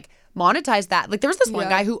even like monetize that? Like, there was this one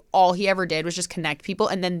guy who all he ever did was just connect people,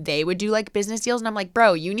 and then they would do like business deals. And I'm like,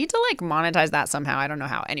 bro, you need to like monetize that somehow. I don't know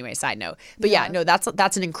how. Anyway, side note. But yeah, no,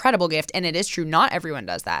 that's an incredible gift. And it is true. Not everyone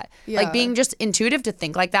does that. Yeah. Like, being just intuitive to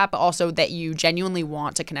think like that, but also that you genuinely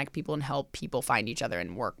want to connect people and help people find each other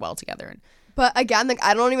and work well together. But again, like,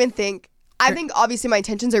 I think obviously my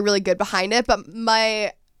intentions are really good behind it, but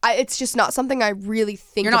it's just not something I really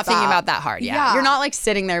think about. You're not thinking about that hard, yeah. You're not like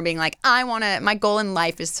sitting there being like, my goal in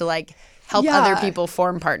life is to like help other people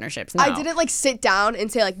form partnerships. No. I didn't like sit down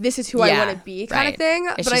and say like, this is who I want to be kind of thing.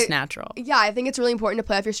 It's just natural. Yeah, I think it's really important to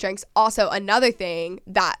play off your strengths. Also, another thing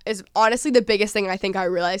that is honestly the biggest thing I think I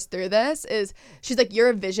realized through this is she's like, you're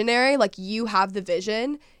a visionary. Like, you have the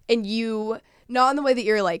vision, and you... Not in the way that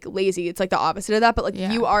you're like lazy, it's like the opposite of that, but like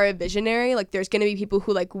you are a visionary. Like, there's gonna be people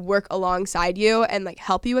who like work alongside you and like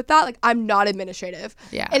help you with that. Like, I'm not administrative,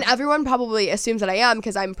 and everyone probably assumes that I am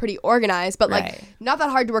because I'm pretty organized, but like not that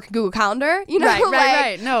hard to work in Google Calendar, you know?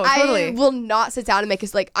 Right. No, totally. I will not sit down and make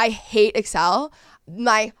like, I hate Excel.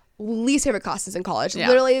 My least favorite class is in college.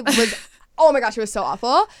 Literally was, oh my gosh, it was so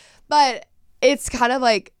awful. But it's kind of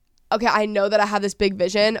like, okay, I know that I have this big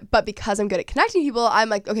vision, but because I'm good at connecting people, I'm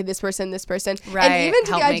like, okay, this person. Right. And even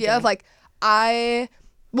to the idea of like, I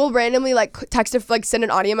will randomly like text like send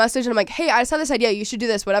an audio message and I'm like, hey, I just had this idea, you should do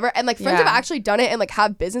this, whatever. And like friends have actually done it and like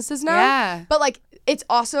have businesses now. Yeah. But like, it's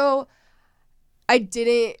also, I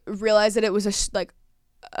didn't realize that it was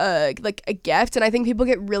a gift. And I think people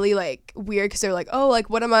get really like weird because they're like, oh, like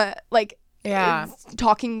what am I like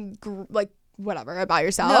talking like whatever about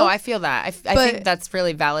yourself. No, I feel that. I think that's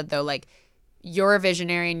really valid though. Like, you're a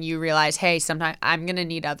visionary and you realize, hey, sometimes I'm going to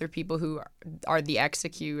need other people who are the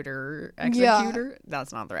executor.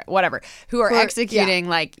 That's not the right, whatever, who are executing.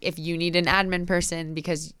 Like, if you need an admin person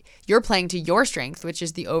because you're playing to your strength, which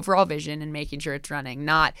is the overall vision and making sure it's running,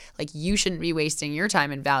 not like you shouldn't be wasting your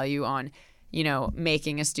time and value on, you know,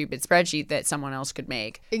 making a stupid spreadsheet that someone else could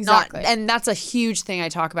make. Exactly. And that's a huge thing I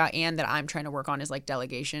talk about and that I'm trying to work on is like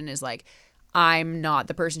delegation is like, I'm not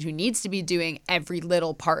the person who needs to be doing every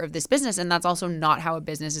little part of this business. And that's also not how a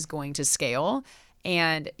business is going to scale.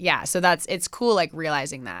 And yeah, so it's cool like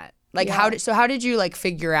realizing that. Like how did you like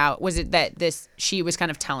figure out, was it that she was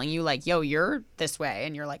kind of telling you like, yo, you're this way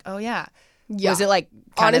and you're like, oh yeah. Was it like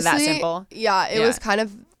kind of that simple? Yeah, it was kind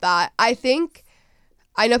of that.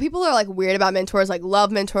 I know people are like weird about mentors, like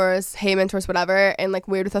love mentors, hate mentors, whatever, and like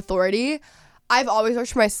weird with authority. I've always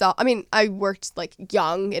worked for myself. I mean, I worked like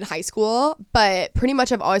young in high school, but pretty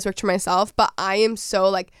much I've always worked for myself. But I am so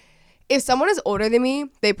like, if someone is older than me,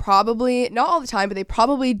 they probably, not all the time, but they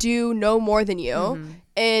probably do know more than you. Mm-hmm.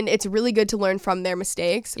 And it's really good to learn from their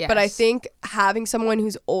mistakes. Yes. But I think having someone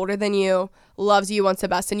who's older than you, loves you, wants the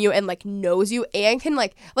best in you, and like knows you and can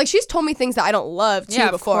like she's told me things that I don't love too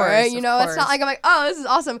before. Course, you know, it's not like I'm like, oh, this is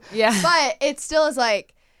awesome. Yeah. But it still is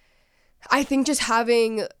like, I think just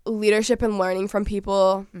having leadership and learning from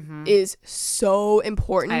people is so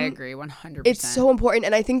important. I agree 100%. It's so important.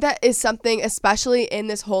 And I think that is something, especially in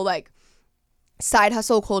this whole like side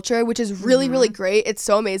hustle culture, which is really, really great. It's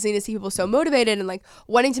so amazing to see people so motivated and like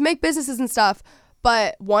wanting to make businesses and stuff.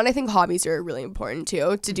 But one, I think hobbies are really important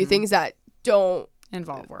too, to do things that don't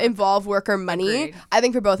involve work or money. Agreed. I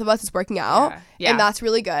think for both of us, it's working out. Yeah. And that's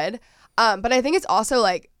really good. But I think it's also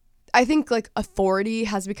like, I think like authority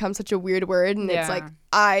has become such a weird word, and it's like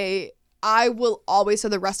I will always for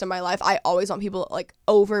the rest of my life, I always want people like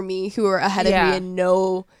over me who are ahead of me and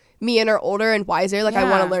know me and are older and wiser. Like I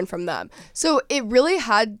want to learn from them. So it really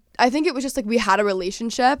I think it was just like we had a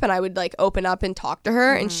relationship and I would like open up and talk to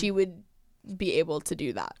her and she would be able to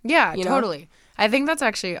do that. Yeah, totally. I think that's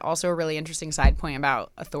actually also a really interesting side point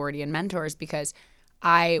about authority and mentors, because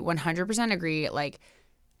I 100% agree. Like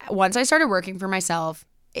once I started working for myself,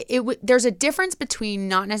 there's a difference between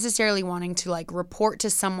not necessarily wanting to like report to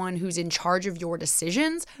someone who's in charge of your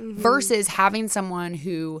decisions versus having someone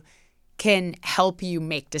who can help you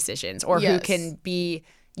make decisions or who can be,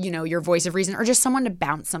 your voice of reason or just someone to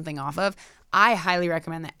bounce something off of. I highly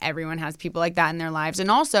recommend that everyone has people like that in their lives. And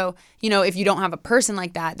also, if you don't have a person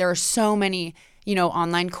like that, there are so many,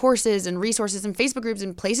 online courses and resources and Facebook groups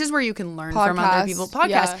and places where you can learn from other people. Podcasts.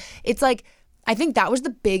 Yeah. It's like, I think that was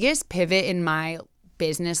the biggest pivot in my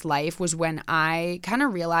business life, was when I kind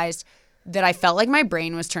of realized that I felt like my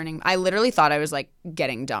brain was turning. I literally thought I was like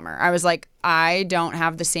getting dumber. I was like, I don't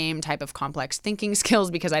have the same type of complex thinking skills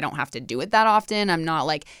because I don't have to do it that often. I'm not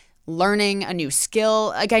like learning a new skill.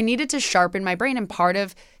 Like I needed to sharpen my brain. And part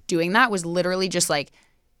of doing that was literally just like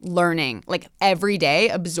learning, like every day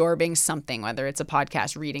absorbing something, whether it's a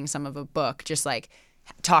podcast, reading some of a book, just like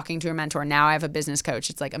talking to a mentor. Now I have a business coach.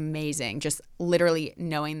 It's like amazing. Just literally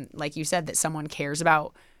knowing, like you said, that someone cares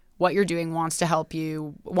about what you're doing, wants to help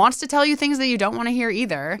you, wants to tell you things that you don't want to hear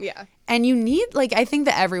either. Yeah. And you need, like, I think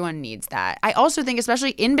that everyone needs that. I also think,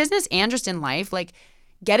 especially in business and just in life, like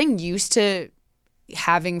getting used to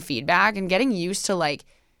having feedback and getting used to, like,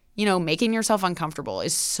 you know, making yourself uncomfortable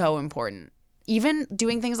is so important. Even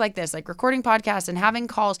doing things like this, like recording podcasts and having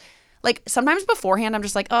calls, like sometimes beforehand I'm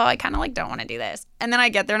just like, oh, I kind of like don't want to do this. And then I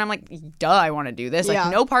get there and I'm like, duh, I want to do this.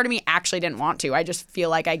 Like no part of me actually didn't want to. I just feel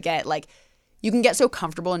like I get like, you can get so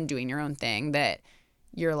comfortable in doing your own thing that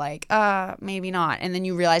you're like, maybe not. And then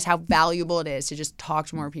you realize how valuable it is to just talk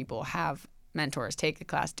to more people, have mentors, take a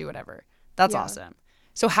class, do whatever. That's awesome.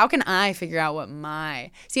 So how can I figure out what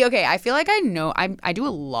okay, I feel like I know, I do a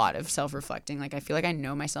lot of self-reflecting. Like I feel like I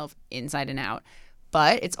know myself inside and out,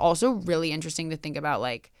 but it's also really interesting to think about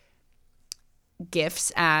like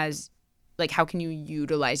gifts as like, how can you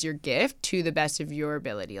utilize your gift to the best of your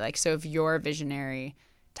ability? Like, so if you're a visionary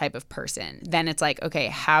type of person, then it's like, okay,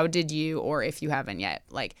 how did you, or if you haven't yet,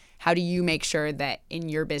 like, how do you make sure that in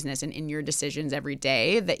your business and in your decisions every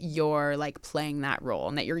day that you're like playing that role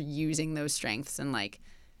and that you're using those strengths? And like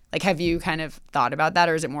have you kind of thought about that,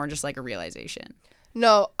 or is it more just like a realization?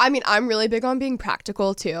 No, I mean, I'm really big on being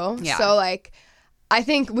practical too. Yeah. So like, I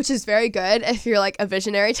think, which is very good if you're like a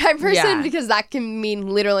visionary type person, because that can mean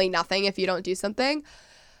literally nothing if you don't do something.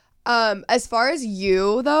 As far as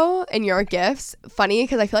you though and your gifts, funny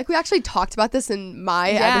because I feel like we actually talked about this in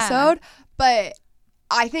my episode, but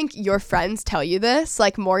I think your friends tell you this.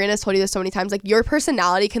 Like Morgan has told you this so many times. Like your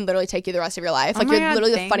personality can literally take you the rest of your life. Like you're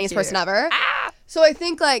literally the funniest person ever. So I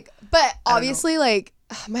think like, but obviously like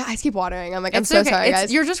my eyes keep watering. I'm like, I'm so sorry,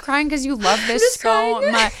 guys. You're just crying because you love this so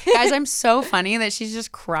much. Guys, I'm so funny that she's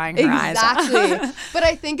just crying her eyes out. Exactly. But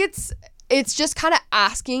I think it's just kind of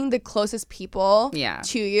asking the closest people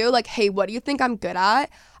to you, like, hey, what do you think I'm good at?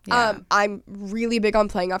 Yeah. I'm really big on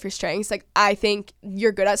playing off your strengths. Like, I think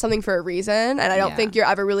you're good at something for a reason, and I don't think you're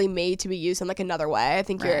ever really made to be used in like another way. I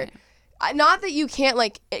think you're not that you can't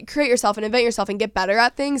like create yourself and invent yourself and get better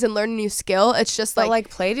at things and learn a new skill. It's just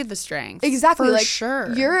like play to the strengths. Exactly. For like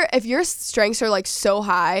sure. If your strengths are like so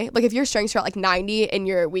high, like if your strengths are at like 90 and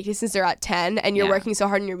your weaknesses are at 10 and you're working so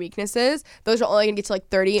hard on your weaknesses, those are only gonna get to like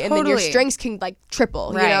 30 and then your strengths can like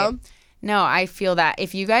triple, you know? No, I feel that.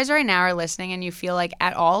 If you guys right now are listening and you feel like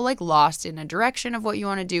at all like lost in a direction of what you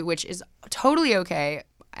want to do, which is totally okay,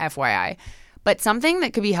 FYI, but something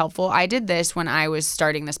that could be helpful, I did this when I was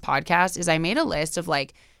starting this podcast, is I made a list of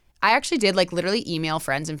like, I actually did like literally email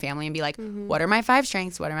friends and family and be like, what are my 5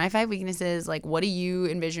 strengths? What are my 5 weaknesses? Like, what do you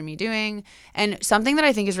envision me doing? And something that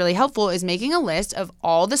I think is really helpful is making a list of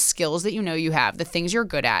all the skills that you know you have, the things you're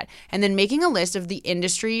good at, and then making a list of the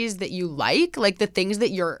industries that you like the things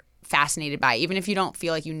that you're fascinated by, even if you don't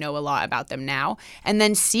feel like you know a lot about them now, and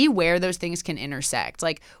then see where those things can intersect.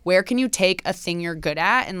 Like, where can you take a thing you're good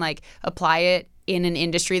at and like apply it in an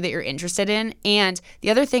industry that you're interested in? And the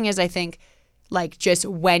other thing is, I think, like, just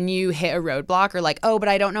when you hit a roadblock or like, oh, but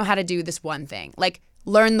I don't know how to do this one thing, like,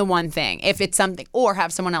 learn the one thing if it's something, or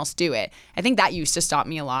have someone else do it. I think that used to stop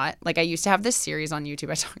me a lot. Like, I used to have this series on YouTube,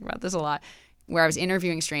 I talk about this a lot, where I was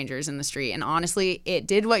interviewing strangers in the street. And honestly, it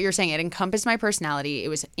did what you're saying. It encompassed my personality. It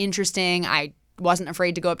was interesting. I wasn't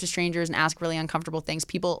afraid to go up to strangers and ask really uncomfortable things.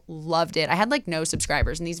 People loved it. I had like no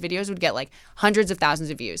subscribers, and these videos would get like hundreds of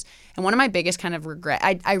thousands of views. And one of my biggest kind of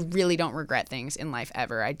I really don't regret things in life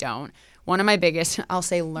ever. I don't. One of my biggest, I'll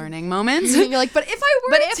say, learning moments. You're like, but if I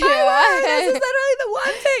were this is literally the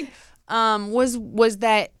one thing. Was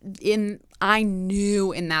that I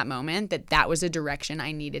knew in that moment that was a direction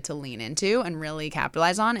I needed to lean into and really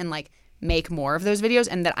capitalize on and like make more of those videos,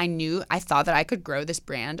 and that I thought that I could grow this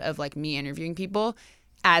brand of like me interviewing people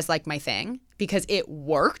as like my thing, because it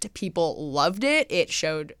worked. People loved it. It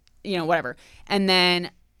showed, whatever. And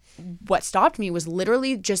then what stopped me was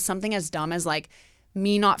literally just something as dumb as like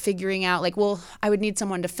me not figuring out like, well, I would need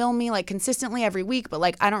someone to film me like consistently every week, but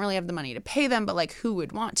like I don't really have the money to pay them, but like who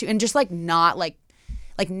would want to? And just like not like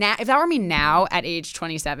now, if that were me now at age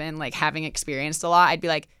 27, like having experienced a lot, I'd be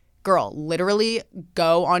like, girl, literally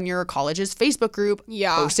go on your college's Facebook group,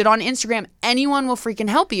 post it on Instagram. Anyone will freaking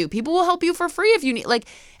help you. People will help you for free if you need, like,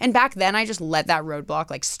 and back then I just let that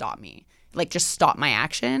roadblock like stop me, like just stop my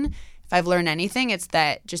action. If I've learned anything, it's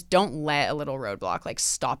that just don't let a little roadblock like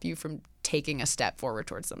stop you from taking a step forward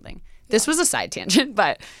towards something. This was a side tangent,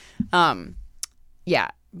 but yeah.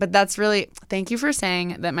 But that's really, thank you for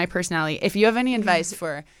saying that my personality, if you have any advice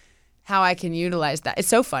for how I can utilize that. It's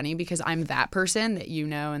so funny because I'm that person that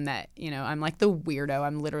and that, I'm like the weirdo.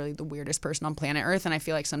 I'm literally the weirdest person on planet Earth. And I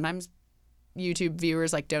feel like sometimes YouTube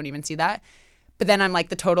viewers like don't even see that. But then I'm like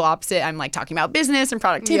the total opposite. I'm like talking about business and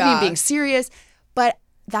productivity and being serious. But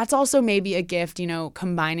that's also maybe a gift,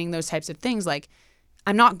 combining those types of things. Like,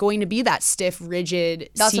 I'm not going to be that stiff, rigid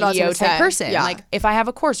CEO type person. Yeah. Like, if I have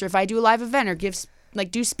a course or if I do a live event or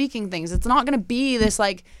do speaking things, it's not going to be this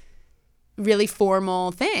like really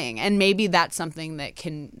formal thing. And maybe that's something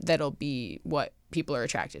that'll be what people are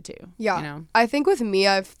attracted to. Yeah. I think with me,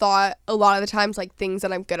 I've thought a lot of the times like things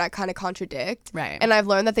that I'm good at kind of contradict. Right. And I've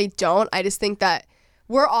learned that they don't. I just think that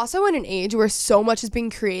we're also in an age where so much is being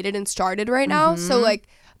created and started right now. So like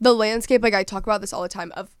the landscape, like I talk about this all the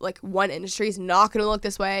time, of like one industry is not going to look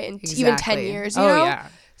this way in even 10 years, you know? Yeah.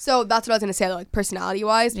 So that's what I was going to say, like personality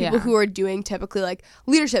wise, people who are doing typically like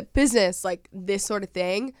leadership, business, like this sort of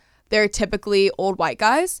thing, they're typically old white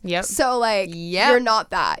guys. Yep. So like you're not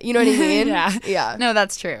that. You know what I mean? Yeah. No,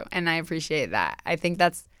 that's true. And I appreciate that. I think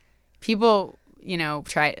that's people,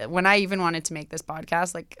 try. When I even wanted to make this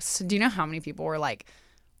podcast, like, so do you know how many people were like,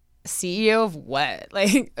 CEO of what?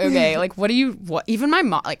 Like, okay, like what even my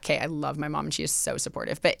mom, like, okay, I love my mom and she is so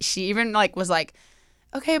supportive, but she even like was like,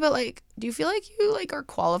 okay, but like, do you feel like you like are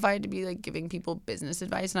qualified to be like giving people business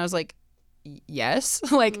advice? And I was like, yes.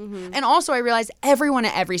 Like, and also I realized everyone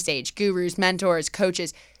at every stage, gurus, mentors,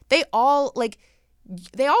 coaches, they all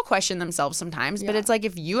question themselves sometimes, but it's like,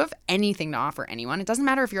 if you have anything to offer anyone, it doesn't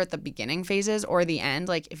matter if you're at the beginning phases or the end,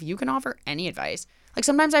 like if you can offer any advice. Like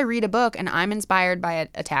sometimes I read a book and I'm inspired by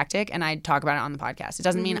a tactic and I talk about it on the podcast. It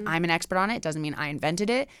doesn't mean I'm an expert on it. It doesn't mean I invented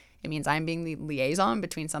it. It means I'm being the liaison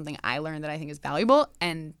between something I learned that I think is valuable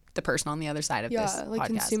and the person on the other side of this podcast. Yeah, like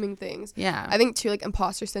consuming things. Yeah. I think too, like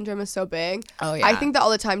imposter syndrome is so big. Oh yeah. I think that all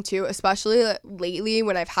the time too, especially lately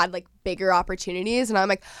when I've had like bigger opportunities and I'm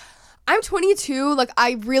like, I'm 22, like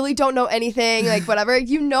I really don't know anything, like whatever.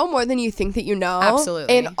 You know more than you think that you know.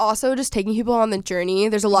 Absolutely. And also just taking people on the journey.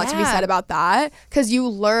 There's a lot to be said about that because you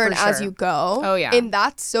learn as you go. Oh yeah. And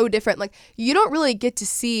that's so different. Like you don't really get to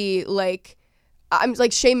see like I'm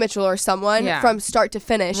like Shay Mitchell or someone from start to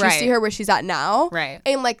finish. Right. You see her where she's at now. Right.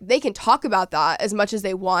 And like they can talk about that as much as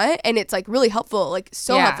they want. And it's like really helpful, like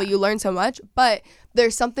so helpful. You learn so much. But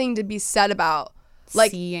there's something to be said about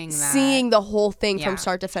like seeing the whole thing from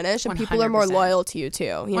start to finish, and 100%. People are more loyal to you too.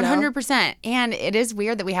 100%. And it is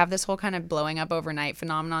weird that we have this whole kind of blowing up overnight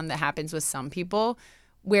phenomenon that happens with some people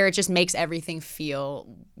where it just makes everything feel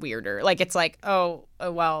weirder. Like it's like, oh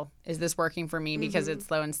well, is this working for me because it's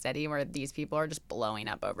slow and steady, where these people are just blowing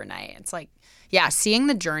up overnight. It's like, yeah, seeing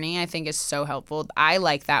the journey I think is so helpful. I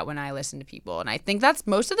like that when I listen to people. And I think that's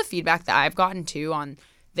most of the feedback that I've gotten too on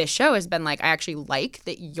this show has been like, I actually like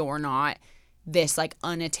that you're not this like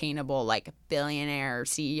unattainable like billionaire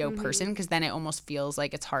CEO person, because then it almost feels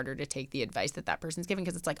like it's harder to take the advice that person's giving,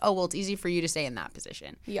 because it's like, oh well, it's easy for you to stay in that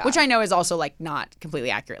position, which I know is also like not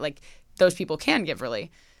completely accurate. Like those people can give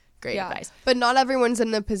really great advice, but not everyone's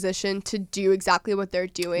in the position to do exactly what they're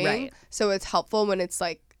doing, right? So it's helpful when it's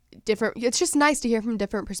like different. It's just nice to hear from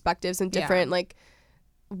different perspectives and different like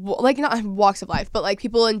not walks of life, but like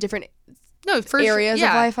people in different areas of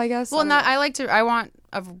life, I guess. Well, I want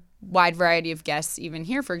a wide variety of guests even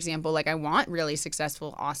here. For example, like I want really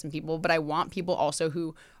successful, awesome people, but I want people also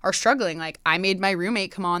who are struggling. Like I made my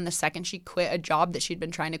roommate come on the second she quit a job that she'd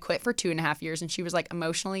been trying to quit for 2.5 years, and she was like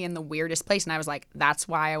emotionally in the weirdest place, and I was like, that's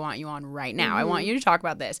why I want you on right now. I want you to talk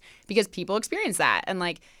about this because people experience that. And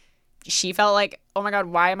like she felt like, oh my god,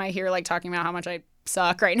 why am I here like talking about how much I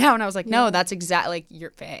suck right now? And I was like, no, that's exactly like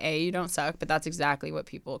you don't suck, but that's exactly what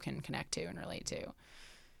people can connect to and relate to.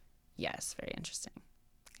 Yes, very interesting.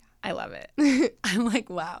 I love it. I'm like,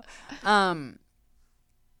 wow. I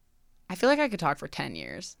feel like I could talk for 10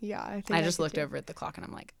 years. Yeah, I just looked over at the clock and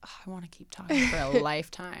I'm like, oh, I want to keep talking for a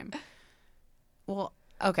lifetime. Well,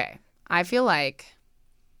 okay. I feel like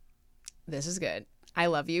this is good. I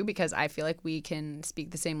love you because I feel like we can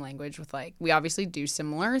speak the same language with like, we obviously do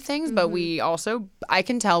similar things, but we also, I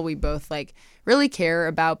can tell we both like really care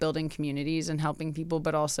about building communities and helping people,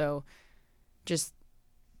 but also just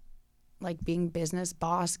like being business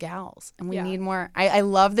boss gals. And we need more. I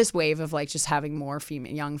love this wave of like just having more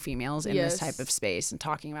young females in this type of space and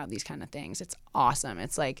talking about these kind of things. It's awesome.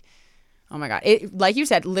 It's like, oh my God. It, like you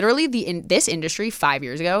said, literally this industry 5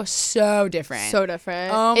 years ago, so different. So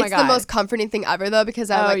different. Oh my God. It's the most comforting thing ever though,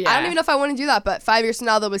 because I'm I don't even know if I want to do that, but 5 years from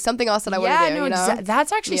now, there'll be something else that I want to do. No,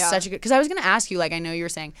 that's actually such a good, because I was going to ask you, like, I know you were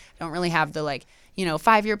saying, I don't really have the like,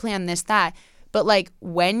 5-year plan, this, that, but like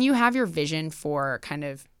when you have your vision for kind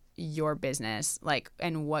of your business, like,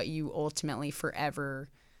 and what you ultimately forever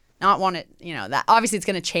not want it, that obviously it's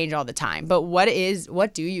going to change all the time. But what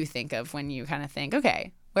do you think of when you kind of think,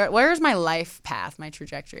 okay, where's my life path, my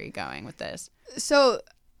trajectory going with this? So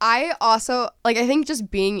I also, I think just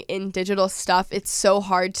being in digital stuff, it's so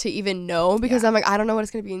hard to even know because I'm like, I don't know what it's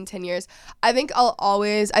going to be in 10 years. I think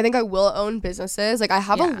I will own businesses. I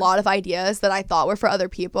have a lot of ideas that I thought were for other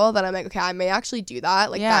people that I'm like, okay, I may actually do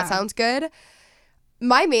that. That sounds good.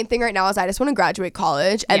 My main thing right now is I just want to graduate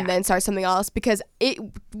college and then start something else because it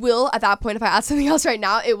will, at that point, if I add something else right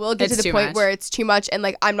now, it will get to the point where it's too much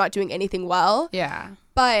and I'm not doing anything well. Yeah.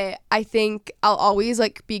 But I think I'll always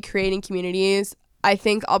be creating communities. I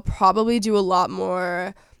think I'll probably do a lot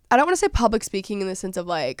more. I don't want to say public speaking in the sense of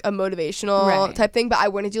a motivational type thing, but I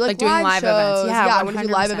want to do doing live shows. events. Yeah, I want to do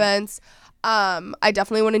live events. I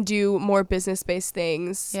definitely want to do more business-based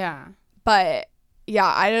things. Yeah. But yeah,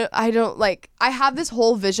 I don't I have this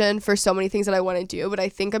whole vision for so many things that I want to do, but I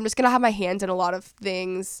think I'm just going to have my hands in a lot of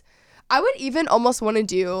things. I would even almost want to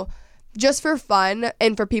do just for fun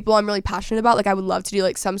and for people I'm really passionate about. I would love to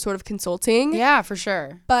do some sort of consulting. Yeah, for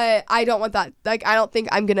sure. But I don't want that. I don't think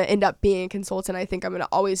I'm going to end up being a consultant. I think I'm going to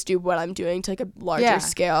always do what I'm doing to a larger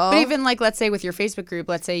scale. But even let's say with your Facebook group,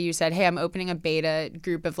 let's say you said, hey, I'm opening a beta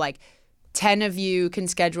group of 10 of you can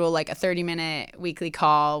schedule a 30-minute weekly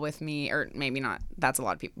call with me, or maybe not. That's a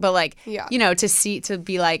lot of people. But to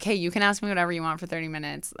be hey, you can ask me whatever you want for 30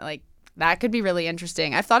 minutes. That could be really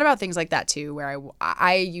interesting. I've thought about things like that too, where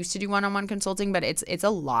I used to do one-on-one consulting, but it's a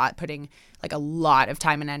lot, putting a lot of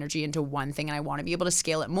time and energy into one thing, and I want to be able to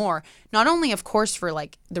scale it more. Not only, of course, for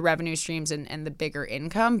the revenue streams and the bigger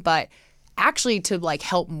income, but actually to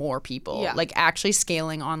help more people. Yeah. Actually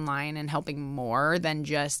scaling online and helping more than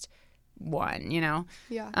just one,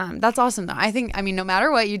 Yeah. That's awesome though. I think, no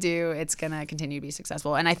matter what you do, it's gonna continue to be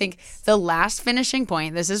successful. And I think the last finishing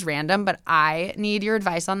point, this is random, but I need your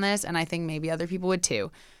advice on this, and I think maybe other people would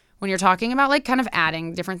too. When you're talking about kind of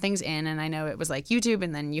adding different things in, and I know it was YouTube,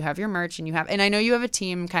 and then you have your merch, and I know you have a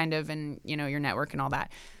team kind of, and your network and all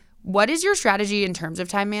that. What is your strategy in terms of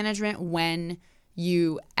time management when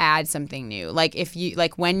you add something new? If you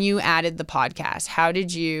when you added the podcast, how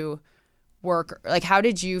did you work? How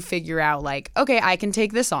did you figure out okay, I can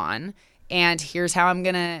take this on, and here's how I'm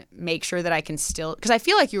gonna make sure that I can still, because I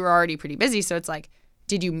feel you were already pretty busy, so it's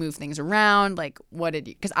did you move things around? What did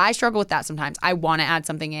you, because I struggle with that sometimes. I want to add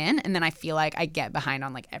something in, and then I feel I get behind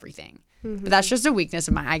on everything. But that's just a weakness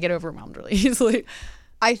of mine. I get overwhelmed really easily.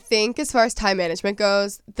 I think as far as time management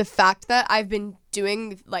goes, the fact that I've been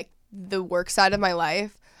doing the work side of my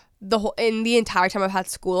life in the entire time I've had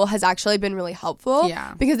school has actually been really helpful.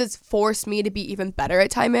 Yeah. Because it's forced me to be even better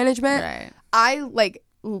at time management. Right. I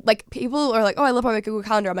people are oh, I live by my Google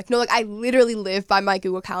Calendar. I'm no, I literally live by my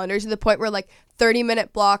Google Calendar to the point where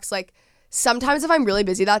 30-minute blocks, sometimes if I'm really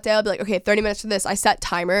busy that day, I'll be okay, 30 minutes for this. I set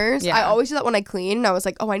timers. Yeah. I always do that when I clean, and I was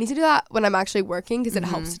oh, I need to do that when I'm actually working because it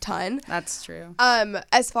helps a ton. That's true.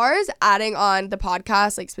 As far as adding on the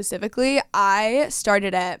podcast, specifically, I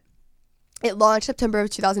started it launched September of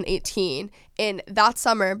 2018. And that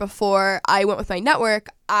summer, before I went with my network,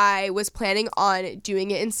 I was planning on doing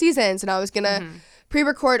it in seasons. And I was going to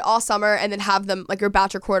pre-record all summer and then have them, or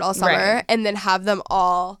batch record all summer, and then have them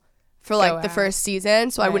all for the first season.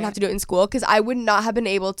 So I wouldn't have to do it in school, because I would not have been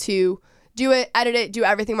able to do it, edit it, do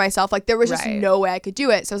everything myself. There was just no way I could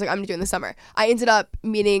do it. So I was I'm going to do it in the summer. I ended up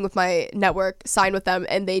meeting with my network, signed with them,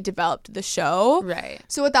 and they developed the show. Right.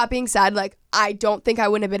 So with that being said, I don't think I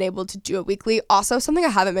wouldn't have been able to do it weekly. Also, something I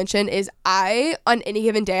haven't mentioned is I, on any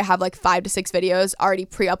given day, have 5 to 6 videos already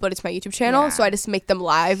pre-uploaded to my YouTube channel. Yeah. So I just make them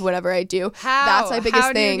live whenever I do. How? That's my biggest How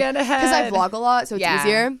do thing. you get ahead? Because I vlog a lot, so it's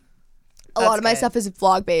easier. A lot of my stuff is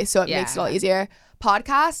vlog based, so it makes it all easier.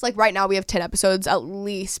 Podcasts, right now we have 10 episodes at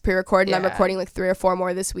least pre-recorded, and I'm recording 3 or 4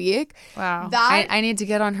 more this week. Wow. I need to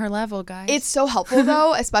get on her level, guys. It's so helpful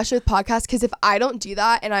though, especially with podcasts, because if I don't do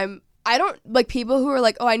that, and I don't people who are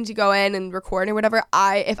oh, I need to go in and record or whatever,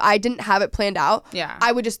 if I didn't have it planned out,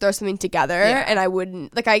 I would just throw something together, and I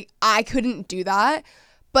wouldn't I couldn't do that.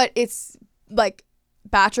 But it's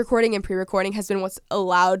batch recording and pre-recording has been what's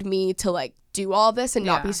allowed me to do all this and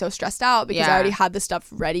not be so stressed out, because I already had the stuff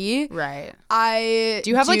ready. Right. Do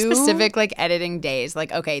you have specific editing days?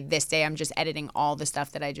 Okay, this day I'm just editing all the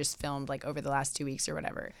stuff that I just filmed over the last 2 weeks or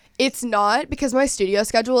whatever. It's not, because my studio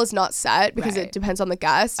schedule is not set, because it depends on the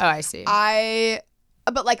guest. Oh, I see.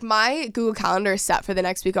 But my Google Calendar is set for the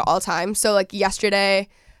next week at all times. So yesterday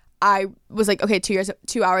I was okay,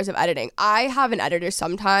 2 hours of editing. I have an editor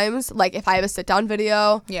sometimes. If I have a sit down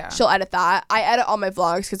video, she'll edit that. I edit all my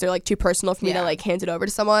vlogs because they're too personal for me to hand it over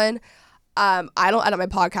to someone. I don't edit my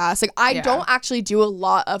podcast. I don't actually do a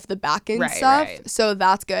lot of the back end stuff. Right. So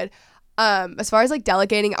that's good. As far as like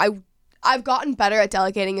delegating, I've gotten better at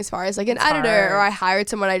delegating as far as like an editor, or I hired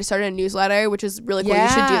someone. I just started a newsletter, which is really cool. You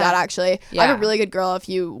should do that actually. I have a really good girl if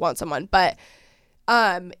you want someone. But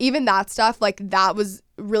even that stuff, like that was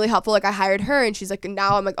really helpful. Like I hired her and she's like,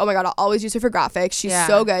 now I'm like, oh my God, I'll always use her for graphics. She's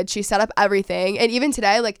so good. She set up everything. And even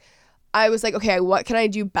today, like I was like, okay, what can I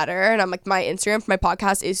do better? And I'm like, my Instagram for my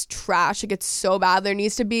podcast is trash. Like it's so bad. There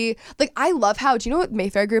needs to be like, I love how, do you know what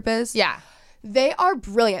Mayfair Group is? Yeah. They are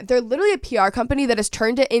brilliant. They're literally a PR company that has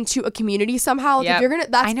turned it into a community somehow. Like if you're gonna,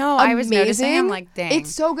 that's I know. amazing. I was noticing. I'm like, dang.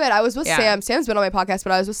 It's so good. I was with Sam. Sam's been on my podcast,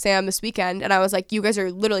 but I was with Sam this weekend, and I was like, you guys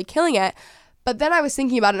are literally killing it. But then I was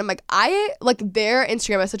thinking about it, and I'm like, their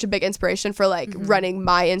Instagram is such a big inspiration for like running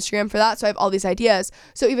my Instagram for that. So I have all these ideas.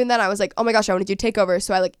 So even then I was like, oh my gosh, I want to do takeovers.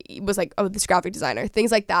 So I like was like, oh, this graphic designer,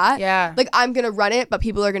 things like that. Yeah. Like I'm gonna run it, but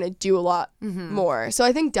people are gonna do a lot more. So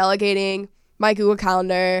I think delegating, my Google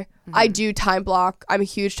Calendar. I do time block. I'm a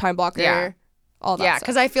huge time blocker. Yeah. All that Yeah, stuff.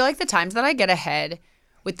 because I feel like the times that I get ahead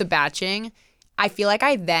with the batching, I feel like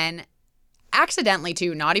I then accidentally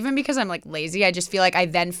too, not even because I'm like lazy, I just feel like I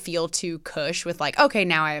then feel too cush with like, okay,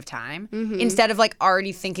 now I have time. Instead of like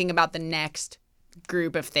already thinking about the next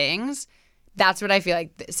group of things. That's what I feel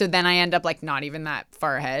like. So then I end up like not even that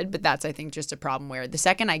far ahead. But that's, I think, just a problem where the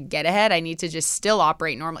second I get ahead, I need to just still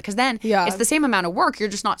operate normally. Because then it's the same amount of work. You're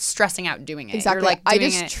just not stressing out doing it. Exactly. You're, like, I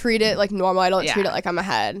just treat it like normal. I don't treat it like I'm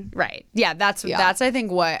ahead. Right. Yeah. That's I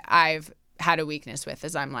think what I've had a weakness with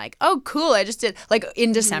is I'm like, oh, cool. I just did like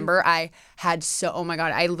in December, I had oh my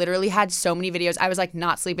God, I literally had so many videos. I was like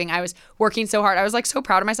not sleeping. I was working so hard. I was like so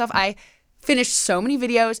proud of myself. I finished so many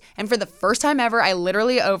videos, and for the first time ever, I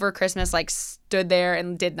literally over Christmas like stood there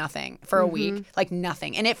and did nothing for a week, like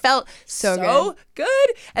nothing, and it felt so good.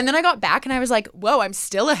 And then I got back and I was like, whoa, I'm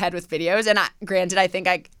still ahead with videos. And granted, I think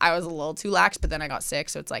I was a little too lax, but then I got sick,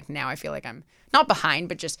 so it's like now I feel like I'm not behind,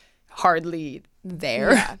 but just hardly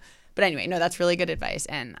there. But anyway, no, that's really good advice,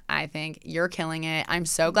 and I think you're killing it. I'm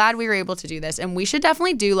so glad we were able to do this, and we should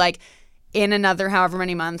definitely do like in another however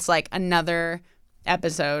many months, like another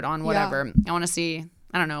episode on whatever. I want to see,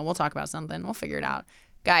 I don't know, we'll talk about something. We'll figure it out.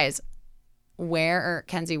 Guys,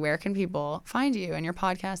 Kenzie, where can people find you and your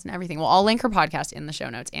podcast and everything? Well, I'll link her podcast in the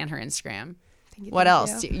show notes and her Instagram. What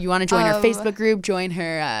else? You want to join her Facebook group, join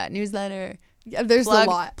her newsletter? Yeah, there's a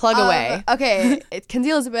lot. Plug away. Okay, it's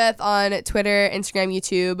Kenzie Elizabeth on Twitter, Instagram,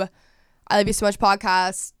 YouTube. I Love You So Much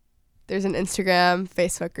podcast. There's an Instagram,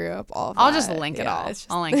 Facebook group, all of that. I'll just link it all.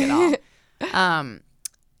 I'll link it all.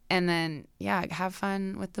 And then, have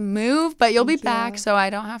fun with the move. But you'll be back, so I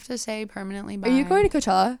don't have to say permanently bye. Are you going to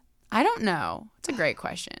Coachella? I don't know. It's a great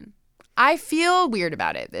question. I feel weird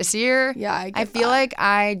about it this year. Yeah, I feel like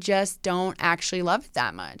I just don't actually love it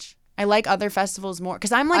that much. I like other festivals more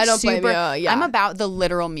because I'm like I'm about the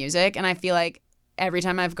literal music, and I feel like every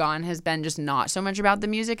time I've gone has been just not so much about the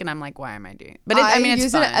music, and I'm like, why am I doing it? But I mean, it's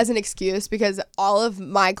use fun. It as an excuse because all of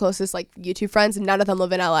my closest like YouTube friends, none of them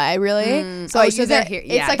live in LA really. So I use it. Here.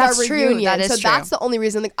 It's like our reunion. That is so true. That's the only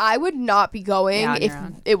reason. Like I would not be going if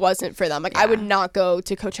it wasn't for them. Like I would not go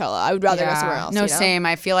to Coachella. I would rather go somewhere else. No, same.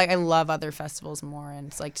 I feel like I love other festivals more, and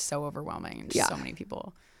it's like so overwhelming and just so many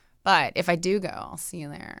people. But if I do go, I'll see you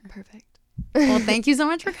there. Perfect. Well, thank you so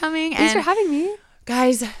much for coming. Thanks for having me.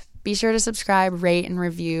 Guys, be sure to subscribe, rate, and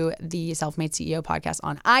review the Self-Made CEO podcast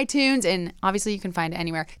on iTunes. And obviously, you can find it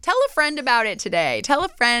anywhere. Tell a friend about it today. Tell a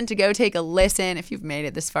friend to go take a listen if you've made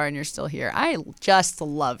it this far and you're still here. I just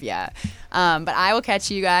love ya. But I will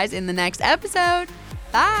catch you guys in the next episode.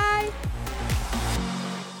 Bye.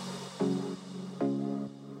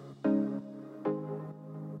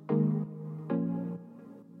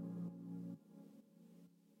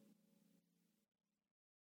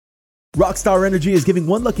 Rockstar Energy is giving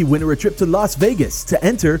one lucky winner a trip to Las Vegas. To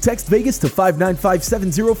enter, text Vegas to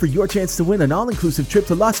 59570 for your chance to win an all-inclusive trip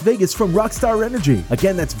to Las Vegas from Rockstar Energy.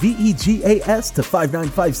 Again, that's VEGAS to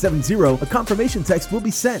 59570. A confirmation text will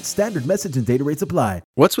be sent. Standard message and data rates apply.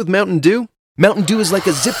 What's with Mountain Dew? Mountain Dew is like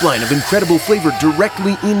a zipline of incredible flavor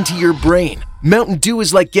directly into your brain. Mountain Dew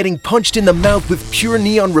is like getting punched in the mouth with pure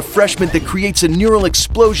neon refreshment that creates a neural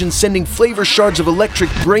explosion, sending flavor shards of electric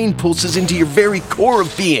brain pulses into your very core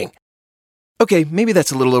of being. Okay, maybe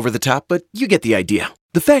that's a little over the top, but you get the idea.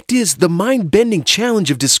 The fact is, the mind-bending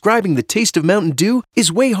challenge of describing the taste of Mountain Dew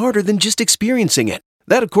is way harder than just experiencing it.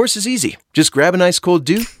 That, of course, is easy. Just grab an ice cold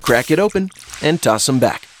Dew, crack it open, and toss them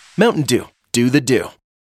back. Mountain Dew. Do the Dew.